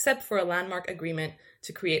 Except for a landmark agreement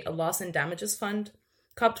to create a loss and damages fund,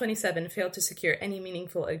 COP27 failed to secure any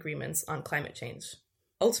meaningful agreements on climate change.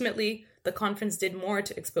 Ultimately, the conference did more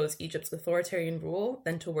to expose Egypt's authoritarian rule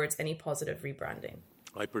than towards any positive rebranding.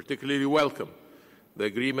 I particularly welcome the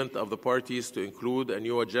agreement of the parties to include a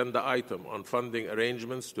new agenda item on funding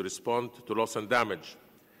arrangements to respond to loss and damage.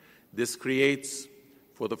 This creates,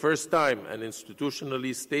 for the first time, an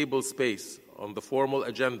institutionally stable space on the formal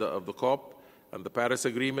agenda of the COP and the Paris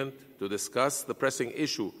Agreement to discuss the pressing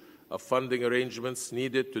issue of funding arrangements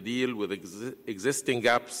needed to deal with existing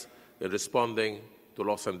gaps in responding to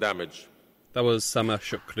loss and damage. That was Sameh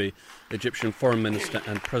Shoukry, Egyptian Foreign Minister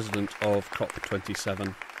and President of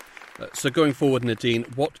COP27. So going forward, Nadine,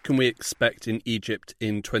 what can we expect in Egypt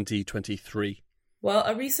in 2023? Well,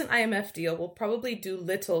 a recent IMF deal will probably do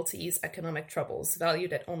little to ease economic troubles,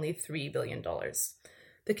 valued at only $3 billion.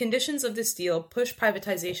 The conditions of this deal push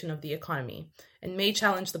privatization of the economy and may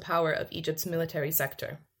challenge the power of Egypt's military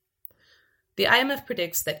sector. The IMF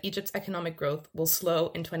predicts that Egypt's economic growth will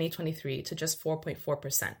slow in 2023 to just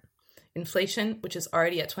 4.4%. Inflation, which is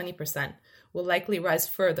already at 20%, will likely rise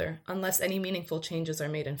further unless any meaningful changes are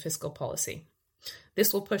made in fiscal policy.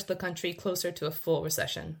 This will push the country closer to a full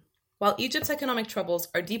recession. While Egypt's economic troubles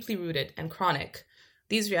are deeply rooted and chronic,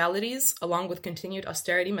 these realities, along with continued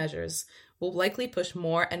austerity measures, will likely push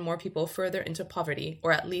more and more people further into poverty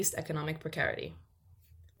or at least economic precarity.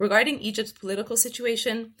 Regarding Egypt's political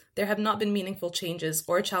situation, there have not been meaningful changes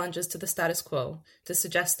or challenges to the status quo to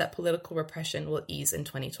suggest that political repression will ease in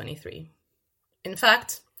 2023. In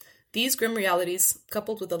fact, these grim realities,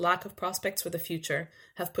 coupled with the lack of prospects for the future,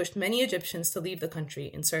 have pushed many Egyptians to leave the country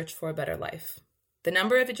in search for a better life. The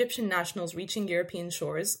number of Egyptian nationals reaching European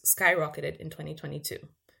shores skyrocketed in 2022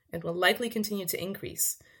 and will likely continue to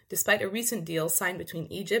increase, despite a recent deal signed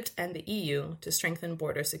between Egypt and the EU to strengthen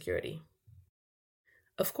border security.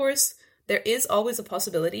 Of course, there is always a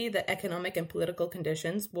possibility that economic and political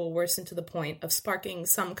conditions will worsen to the point of sparking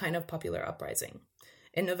some kind of popular uprising.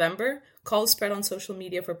 In November, calls spread on social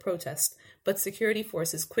media for protest, but security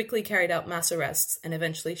forces quickly carried out mass arrests and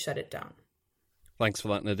eventually shut it down. Thanks for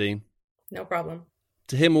that, Nadine. No problem.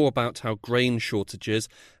 To hear more about how grain shortages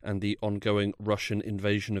and the ongoing Russian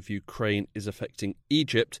invasion of Ukraine is affecting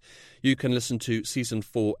Egypt, you can listen to Season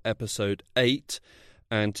 4, Episode 8.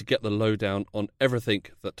 And to get the lowdown on everything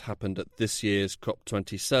that happened at this year's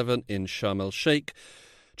COP27 in Sharm el-Sheikh,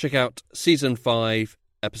 check out Season 5,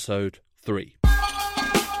 Episode 3.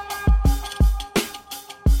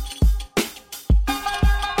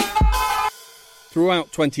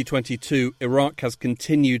 Throughout 2022, Iraq has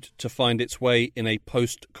continued to find its way in a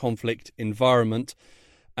post-conflict environment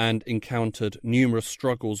and encountered numerous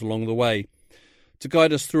struggles along the way. To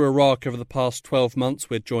guide us through Iraq over the past 12 months,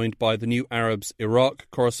 we're joined by the New Arab's Iraq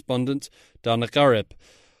correspondent, Dana Gharib.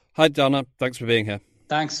 Hi, Dana. Thanks for being here.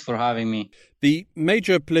 Thanks for having me. The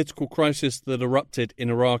major political crisis that erupted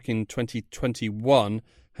in Iraq in 2021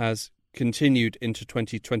 has continued into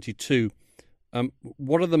 2022.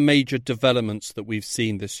 What are the major developments that we've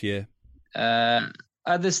seen this year?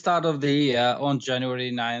 At the start of the year, on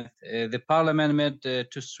January 9th, the parliament met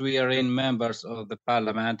to swear in members of the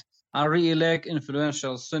parliament and re-elect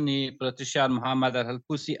influential Sunni politician Muhammad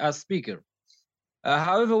al-Halkusi as speaker.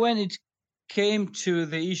 However, when it came to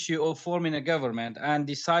the issue of forming a government and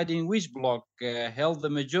deciding which bloc held the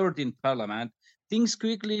majority in parliament, things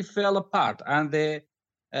quickly fell apart, and the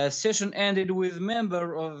session ended with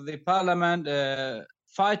members of the parliament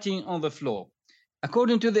fighting on the floor.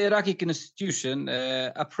 According to the Iraqi constitution,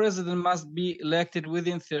 a president must be elected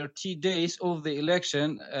within 30 days of the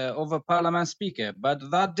election of a parliament speaker.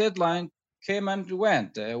 But that deadline came and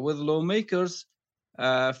went, with lawmakers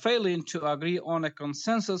failing to agree on a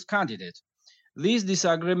consensus candidate. These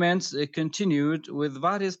disagreements continued, with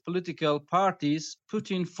various political parties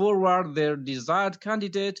putting forward their desired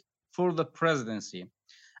candidate for the presidency.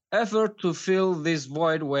 Efforts to fill this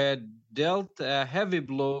void were dealt a heavy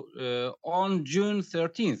blow on June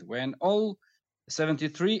 13th, when all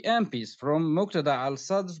 73 MPs from Muqtada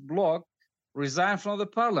al-Sadr's bloc resigned from the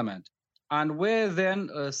parliament and were then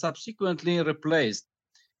subsequently replaced.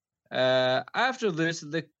 After this,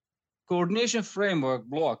 the Coordination Framework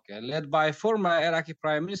bloc, led by former Iraqi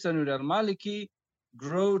Prime Minister Noor al-Maliki,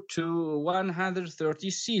 grew to 130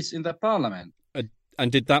 seats in the parliament.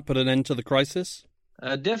 And did that put an end to the crisis?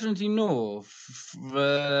 Definitely no.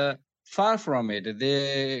 Far from it.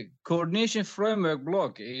 The Coordination Framework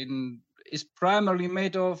bloc is primarily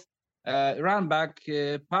made of Iran-backed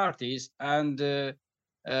parties, and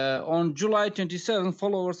on July 27,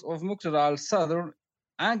 followers of Muqtada al-Sadr,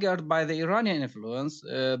 angered by the Iranian influence,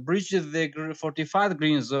 breached the fortified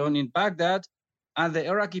green zone in Baghdad and the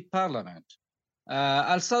Iraqi parliament.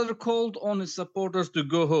 Al-Sadr called on his supporters to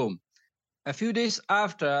go home. A few days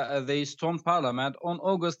after they stormed parliament on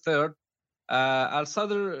August 3rd,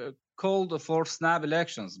 Al-Sadr called for snap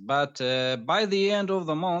elections. But by the end of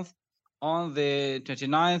the month, on the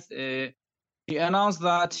 29th, he announced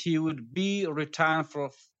that he would be retired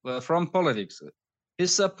from politics.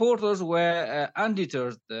 His supporters were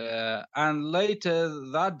undeterred and later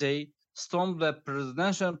that day stormed the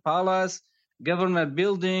presidential palace, government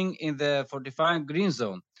building in the fortified Green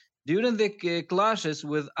Zone. During the clashes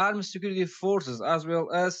with armed security forces as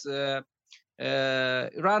well as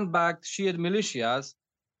Iran-backed Shia militias,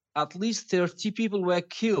 at least 30 people were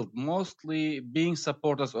killed, mostly being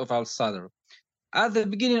supporters of al-Sadr. At the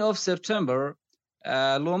beginning of September,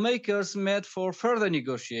 lawmakers met for further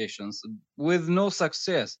negotiations with no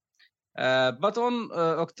success. But on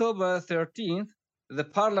October 13th, the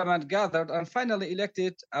parliament gathered and finally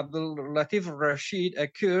elected Abdul Latif Rashid, a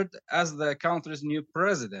Kurd, as the country's new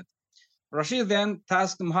president. Rashid then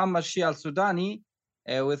tasked Muhammad Shia al-Sudani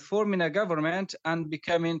with forming a government and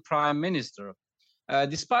becoming prime minister.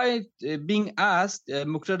 Despite being asked,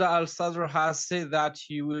 Muqtada al-Sadr has said that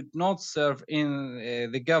he would not serve in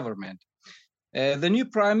the government. The new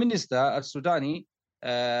prime minister, al-Sudani,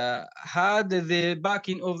 had the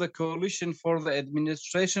backing of the Coalition for the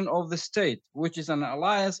Administration of the State, which is an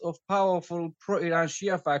alliance of powerful pro-Iran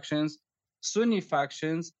Shia factions, Sunni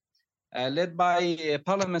factions, led by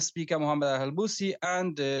Parliament Speaker Mohammed al-Halbousi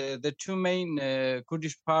and the two main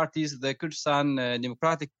Kurdish parties, the Kurdistan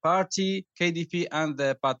Democratic Party, KDP, and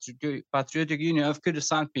the Patriotic Union of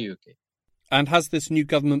Kurdistan, PUK. And has this new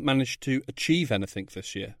government managed to achieve anything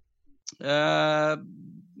this year? No.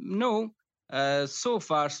 So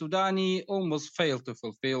far, Sudani almost failed to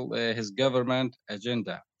fulfill his government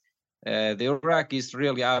agenda. The Iraqis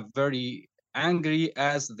really are very angry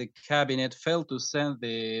as the cabinet failed to send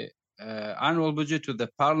the annual budget to the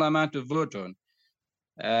parliament to vote on.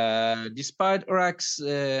 Despite Iraq's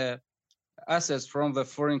assets from the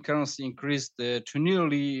foreign currency increased to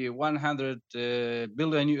nearly 100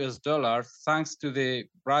 billion US dollars thanks to the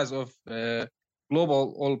rise of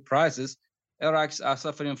global oil prices, Iraqis are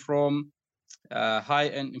suffering from high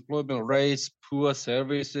unemployment rates, poor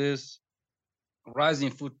services, rising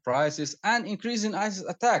food prices, and increasing ISIS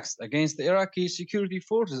attacks against the Iraqi security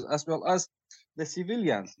forces as well as the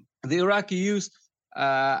civilians. The Iraqi youth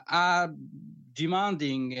are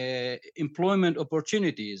demanding employment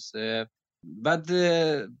opportunities, but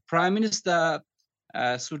the Prime Minister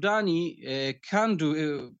Sudani can't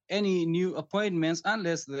do any new appointments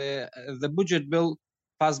unless the budget bill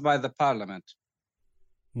passed by the parliament.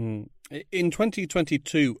 In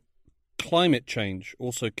 2022, climate change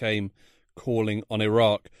also came calling on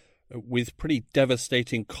Iraq with pretty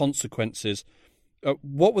devastating consequences.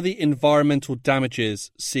 What were the environmental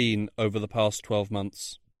damages seen over the past 12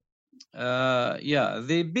 months?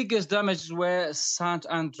 The biggest damages were sand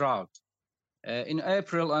and drought. In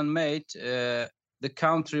April and May, the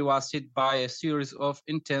country was hit by a series of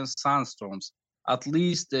intense sandstorms. At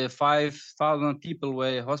least 5,000 people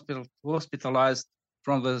were hospitalized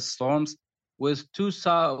from the storms, with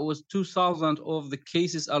 2,000 of the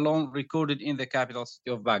cases alone recorded in the capital city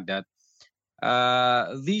of Baghdad.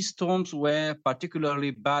 These storms were particularly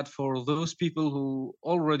bad for those people who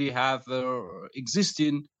already have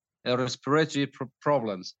existing respiratory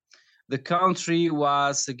problems. The country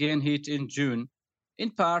was again hit in June. In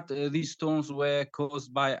part, these storms were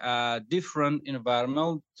caused by a different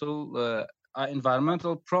environmental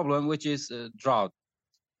problem, which is drought.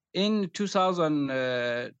 In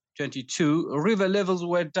 2022, river levels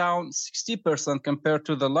were down 60% compared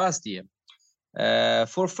to the last year.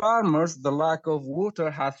 For farmers, the lack of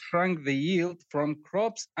water has shrunk the yield from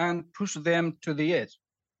crops and pushed them to the edge.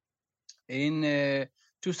 In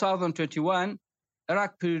 2021,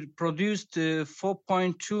 Iraq produced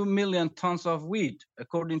 4.2 million tons of wheat,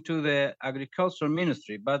 according to the Agriculture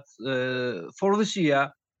Ministry. But for this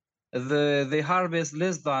year, they harvest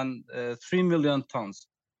less than 3 million tons.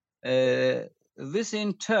 This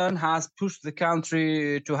in turn has pushed the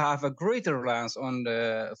country to have a greater reliance on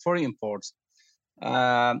foreign imports.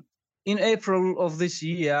 In April of this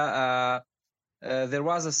year, there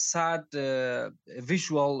was a sad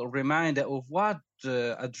visual reminder of what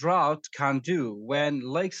a drought can do when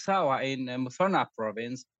Lake Sawa in Muthanna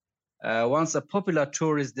province, once a popular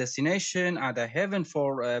tourist destination and a haven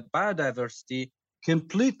for biodiversity,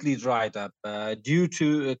 completely dried up due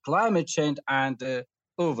to climate change and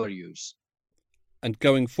overuse. And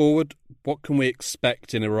going forward, what can we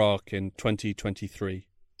expect in Iraq in 2023?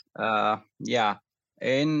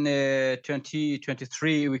 In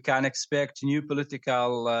 2023, we can expect new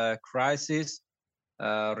political crisis,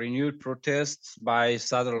 renewed protests by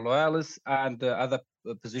Sadr loyalists and other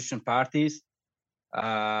opposition parties,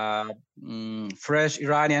 fresh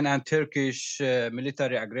Iranian and Turkish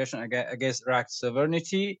military aggression against Iraq's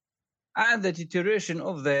sovereignty, and the deterioration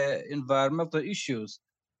of the environmental issues.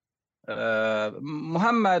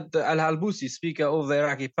 Mohammad Al-Halbousi, Speaker of the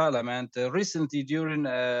Iraqi Parliament, recently during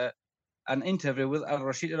an interview with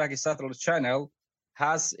Al-Rashid Iraqi Satellite Channel,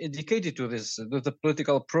 has indicated to the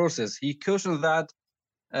political process. He cautioned that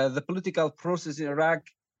the political process in Iraq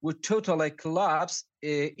would totally collapse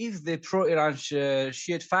if the pro-Iran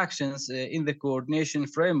Shiite factions in the coordination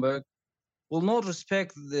framework will not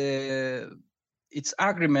respect its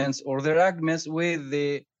agreements or their agreements with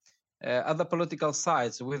the other political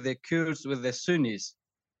sides, with the Kurds, with the Sunnis.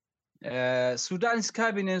 Sudan's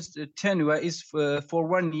cabinet tenure is for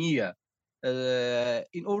 1 year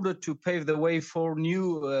in order to pave the way for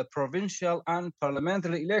new provincial and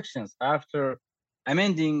parliamentary elections after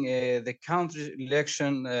amending the country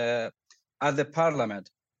election at the parliament.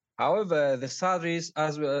 However, the Sadris,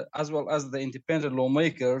 as well as the independent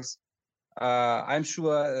lawmakers, I'm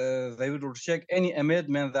sure they would reject any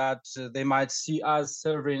amendment that they might see as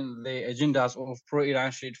serving the agendas of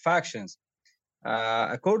pro-Iran Shiite factions.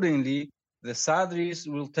 Accordingly, the Sadris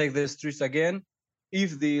will take the streets again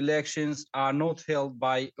if the elections are not held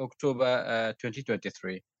by October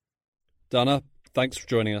 2023. Dana, thanks for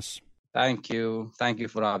joining us. Thank you. Thank you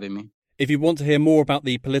for having me. If you want to hear more about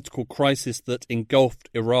the political crisis that engulfed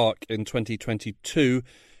Iraq in 2022,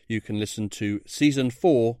 you can listen to Season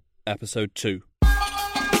 4, Episode 2.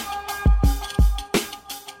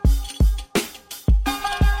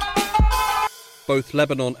 Both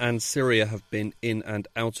Lebanon and Syria have been in and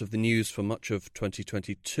out of the news for much of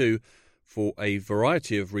 2022 for a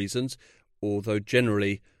variety of reasons, although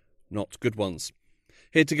generally not good ones.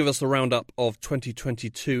 Here to give us a roundup of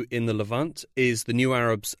 2022 in the Levant is the New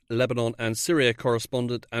Arab's Lebanon and Syria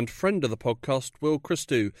correspondent and friend of the podcast, Will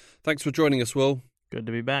Christou. Thanks for joining us, Will. Good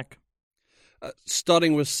to be back.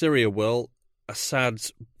 Starting with Syria, Will,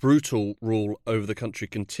 Assad's brutal rule over the country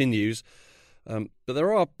continues, but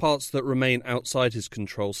there are parts that remain outside his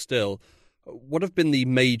control still. What have been the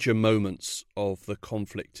major moments of the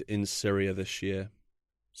conflict in Syria this year?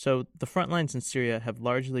 So the front lines in Syria have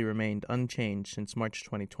largely remained unchanged since March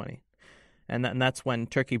 2020. And that's when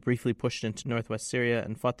Turkey briefly pushed into northwest Syria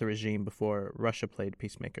and fought the regime before Russia played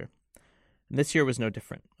peacemaker. And this year was no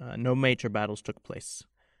different. No major battles took place.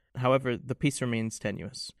 However, the peace remains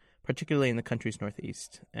tenuous, particularly in the country's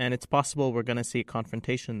northeast, and it's possible we're going to see a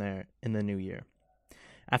confrontation there in the new year.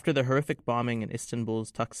 After the horrific bombing in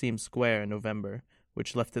Istanbul's Taksim Square in November,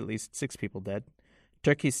 which left at least 6 people dead,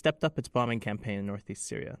 Turkey stepped up its bombing campaign in northeast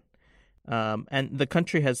Syria. And the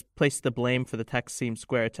country has placed the blame for the Taksim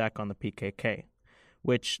Square attack on the PKK,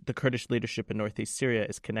 which the Kurdish leadership in northeast Syria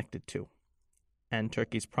is connected to, and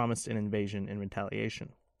Turkey's promised an invasion in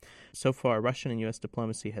retaliation. So far, Russian and U.S.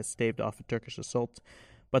 diplomacy has staved off a Turkish assault,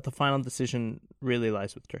 but the final decision really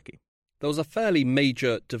lies with Turkey. There was a fairly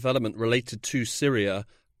major development related to Syria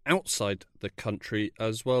outside the country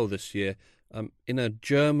as well this year, in a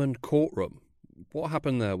German courtroom. What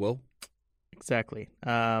happened there, Will? Exactly.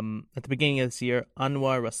 At the beginning of this year,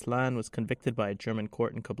 Anwar Raslan was convicted by a German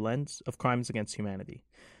court in Koblenz of crimes against humanity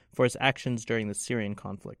for his actions during the Syrian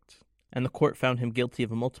conflict. And the court found him guilty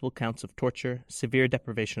of multiple counts of torture, severe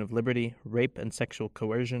deprivation of liberty, rape and sexual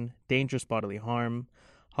coercion, dangerous bodily harm,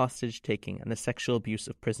 hostage-taking, and the sexual abuse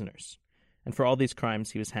of prisoners. And for all these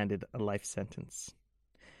crimes, he was handed a life sentence.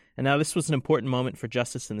 And now this was an important moment for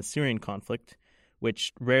justice in the Syrian conflict,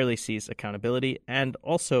 which rarely sees accountability, and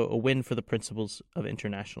also a win for the principles of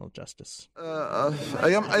international justice.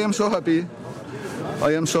 I am so happy.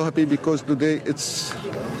 I am so happy because today it's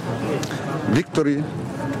victory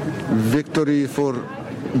for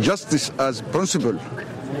justice as principle.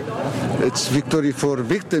 It's victory for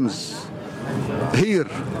victims here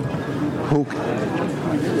who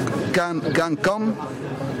can come,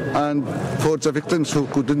 and for the victims who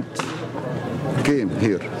couldn't came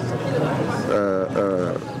here.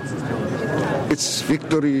 It's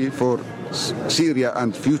victory for Syria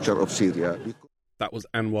and future of Syria. That was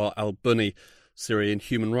Anwar al-Bunni, Syrian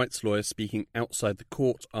human rights lawyer speaking outside the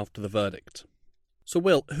court after the verdict. So,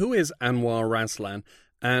 Will, who is Anwar Raslan,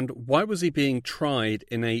 and why was he being tried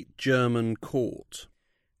in a German court?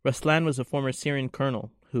 Raslan was a former Syrian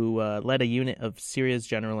colonel who led a unit of Syria's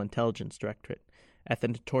General Intelligence Directorate at the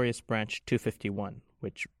notorious Branch 251,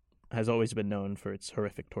 which has always been known for its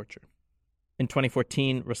horrific torture. In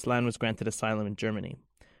 2014, Raslan was granted asylum in Germany,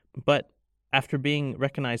 but after being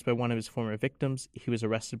recognized by one of his former victims, he was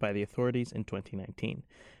arrested by the authorities in 2019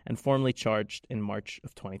 and formally charged in March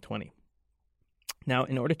of 2020. Now,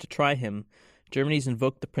 in order to try him, Germany's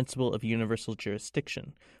invoked the principle of universal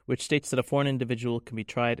jurisdiction, which states that a foreign individual can be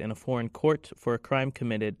tried in a foreign court for a crime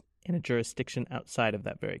committed in a jurisdiction outside of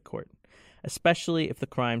that very court, especially if the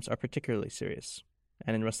crimes are particularly serious.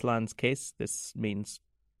 And in Ruslan's case, this means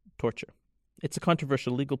torture. It's a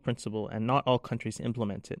controversial legal principle, and not all countries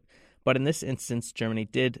implement it, but in this instance, Germany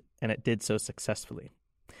did, and it did so successfully.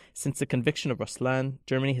 Since the conviction of Ruslan,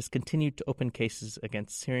 Germany has continued to open cases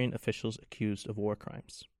against Syrian officials accused of war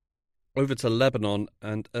crimes. Over to Lebanon,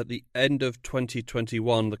 and at the end of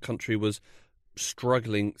 2021, the country was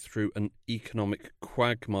struggling through an economic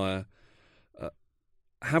quagmire.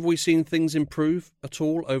 Have we seen things improve at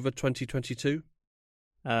all over 2022?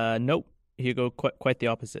 Nope. Hugo, quite the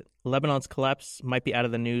opposite. Lebanon's collapse might be out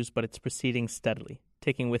of the news, but it's proceeding steadily,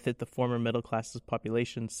 taking with it the former middle class's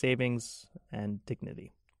population, savings, and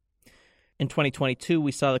dignity. In 2022,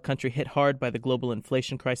 we saw the country hit hard by the global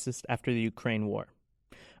inflation crisis after the Ukraine war.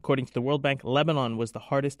 According to the World Bank, Lebanon was the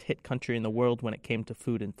hardest hit country in the world when it came to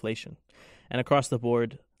food inflation. And across the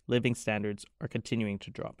board, living standards are continuing to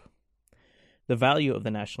drop. The value of the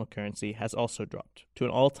national currency has also dropped to an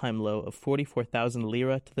all-time low of 44,000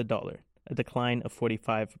 lira to the dollar, a decline of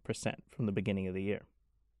 45% from the beginning of the year.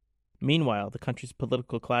 Meanwhile, the country's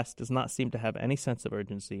political class does not seem to have any sense of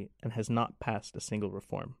urgency and has not passed a single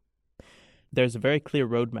reform. There's a very clear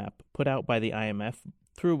roadmap put out by the IMF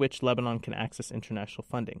through which Lebanon can access international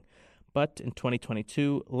funding. But in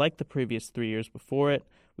 2022, like the previous 3 years before it,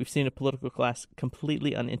 we've seen a political class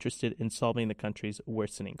completely uninterested in solving the country's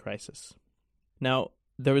worsening crisis. Now,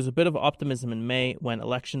 there was a bit of optimism in May when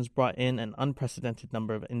elections brought in an unprecedented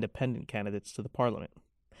number of independent candidates to the parliament.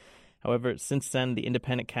 However, since then, the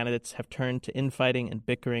independent candidates have turned to infighting and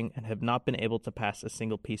bickering and have not been able to pass a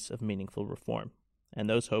single piece of meaningful reform. And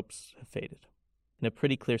those hopes have faded. In a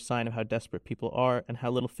pretty clear sign of how desperate people are and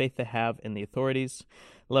how little faith they have in the authorities,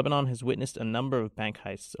 Lebanon has witnessed a number of bank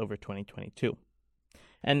heists over 2022.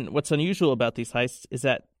 And what's unusual about these heists is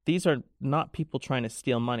that these are not people trying to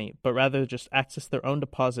steal money, but rather just access their own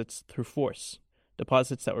deposits through force,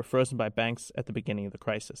 deposits that were frozen by banks at the beginning of the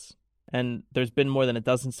crisis. And there's been more than a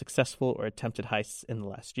dozen successful or attempted heists in the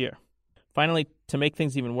last year. Finally, to make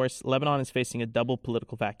things even worse, Lebanon is facing a double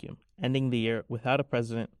political vacuum, ending the year without a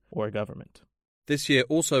president or a government. This year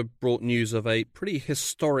also brought news of a pretty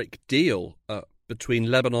historic deal between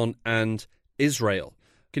Lebanon and Israel.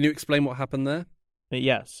 Can you explain what happened there?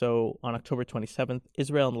 Yeah, so on October 27th,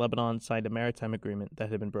 Israel and Lebanon signed a maritime agreement that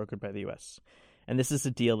had been brokered by the U.S. And this is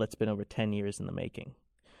a deal that's been over 10 years in the making.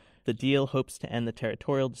 The deal hopes to end the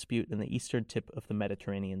territorial dispute in the eastern tip of the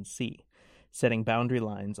Mediterranean Sea, setting boundary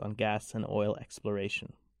lines on gas and oil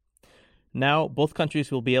exploration. Now, both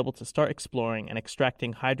countries will be able to start exploring and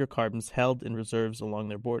extracting hydrocarbons held in reserves along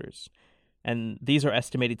their borders, and these are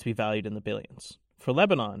estimated to be valued in the billions. For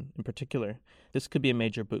Lebanon, in particular, this could be a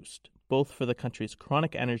major boost, both for the country's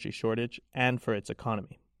chronic energy shortage and for its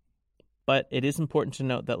economy. But it is important to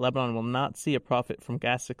note that Lebanon will not see a profit from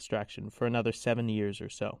gas extraction for another 7 years or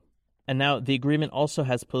so. And now, the agreement also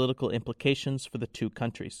has political implications for the two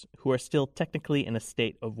countries, who are still technically in a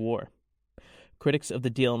state of war. Critics of the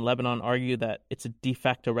deal in Lebanon argue that it's a de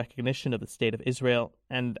facto recognition of the state of Israel,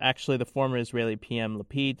 and actually the former Israeli PM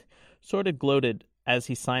Lapid sort of gloated as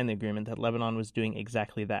he signed the agreement that Lebanon was doing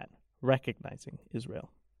exactly that, recognizing Israel.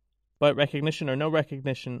 But recognition or no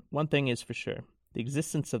recognition, one thing is for sure. The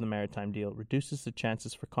existence of the maritime deal reduces the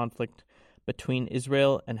chances for conflict between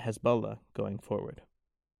Israel and Hezbollah going forward.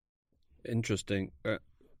 Interesting.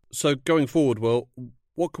 So going forward, well,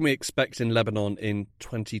 what can we expect in Lebanon in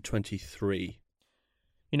 2023?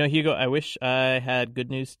 You know, Hugo, I wish I had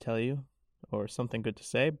good news to tell you, or something good to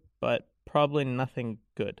say, but probably nothing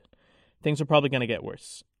good. Things are probably going to get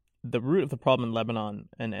worse. The root of the problem in Lebanon,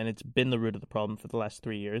 and it's been the root of the problem for the last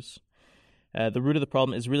 3 years, the root of the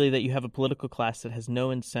problem is really that you have a political class that has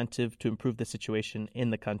no incentive to improve the situation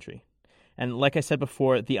in the country. And like I said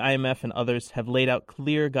before, the IMF and others have laid out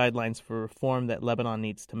clear guidelines for reform that Lebanon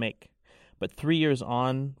needs to make. But 3 years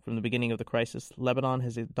on from the beginning of the crisis, Lebanon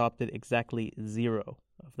has adopted exactly 0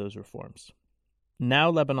 of those reforms. Now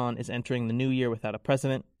Lebanon is entering the new year without a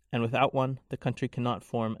president, and without one, the country cannot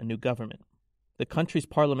form a new government. The country's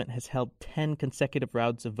parliament has held 10 consecutive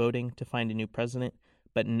rounds of voting to find a new president,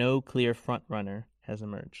 but no clear front-runner has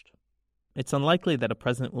emerged. It's unlikely that a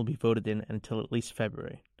president will be voted in until at least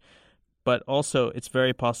February. But also, it's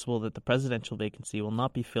very possible that the presidential vacancy will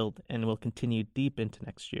not be filled and will continue deep into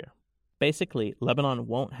next year. Basically, Lebanon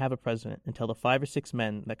won't have a president until the 5 or 6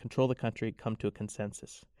 men that control the country come to a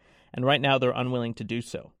consensus. And right now, they're unwilling to do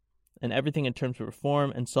so. And everything in terms of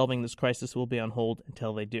reform and solving this crisis will be on hold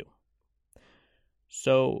until they do.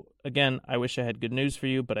 So, again, I wish I had good news for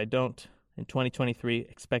you, but I don't. In 2023,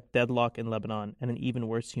 expect deadlock in Lebanon and an even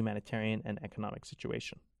worse humanitarian and economic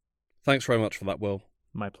situation. Thanks very much for that, Will.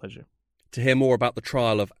 My pleasure. To hear more about the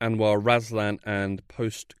trial of Anwar Raslan and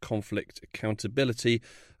post-conflict accountability,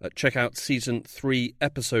 check out Season 3,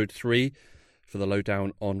 Episode 3 for the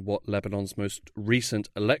lowdown on what Lebanon's most recent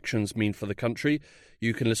elections mean for the country.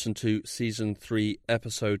 You can listen to Season 3,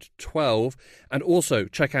 Episode 12, and also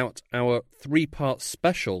check out our 3-part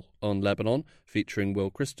special on Lebanon featuring Will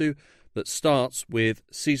Christou that starts with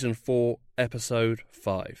Season 4, Episode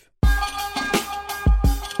 5.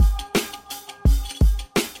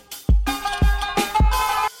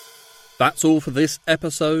 That's all for this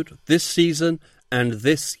episode, this season, and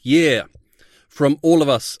this year. From all of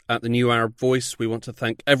us at the New Arab Voice, we want to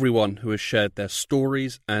thank everyone who has shared their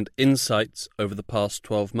stories and insights over the past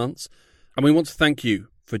 12 months, and we want to thank you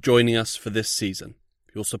for joining us for this season.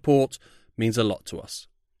 Your support means a lot to us.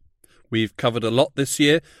 We've covered a lot this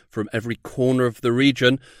year from every corner of the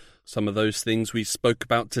region, some of those things we spoke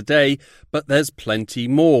about today, but there's plenty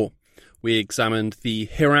more. We examined the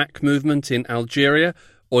Hirak movement in Algeria,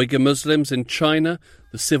 Uyghur Muslims in China,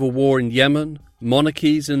 the civil war in Yemen,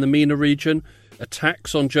 monarchies in the MENA region,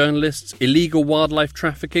 attacks on journalists, illegal wildlife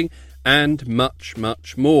trafficking, and much,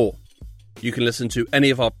 much more. You can listen to any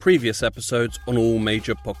of our previous episodes on all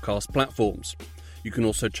major podcast platforms. You can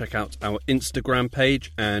also check out our Instagram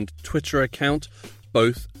page and Twitter account,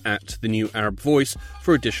 both at The New Arab Voice,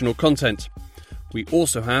 for additional content. We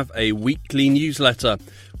also have a weekly newsletter,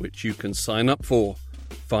 which you can sign up for.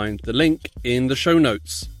 Find the link in the show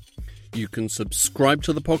notes. You can subscribe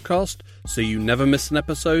to the podcast so you never miss an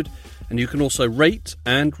episode, and you can also rate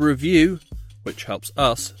and review, which helps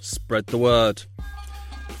us spread the word.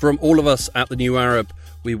 From all of us at The New Arab,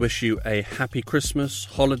 we wish you a happy Christmas,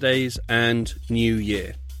 holidays, and New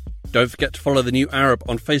Year. Don't forget to follow The New Arab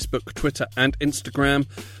on Facebook, Twitter, and Instagram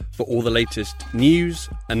for all the latest news,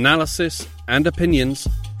 analysis, and opinions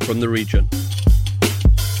from the region.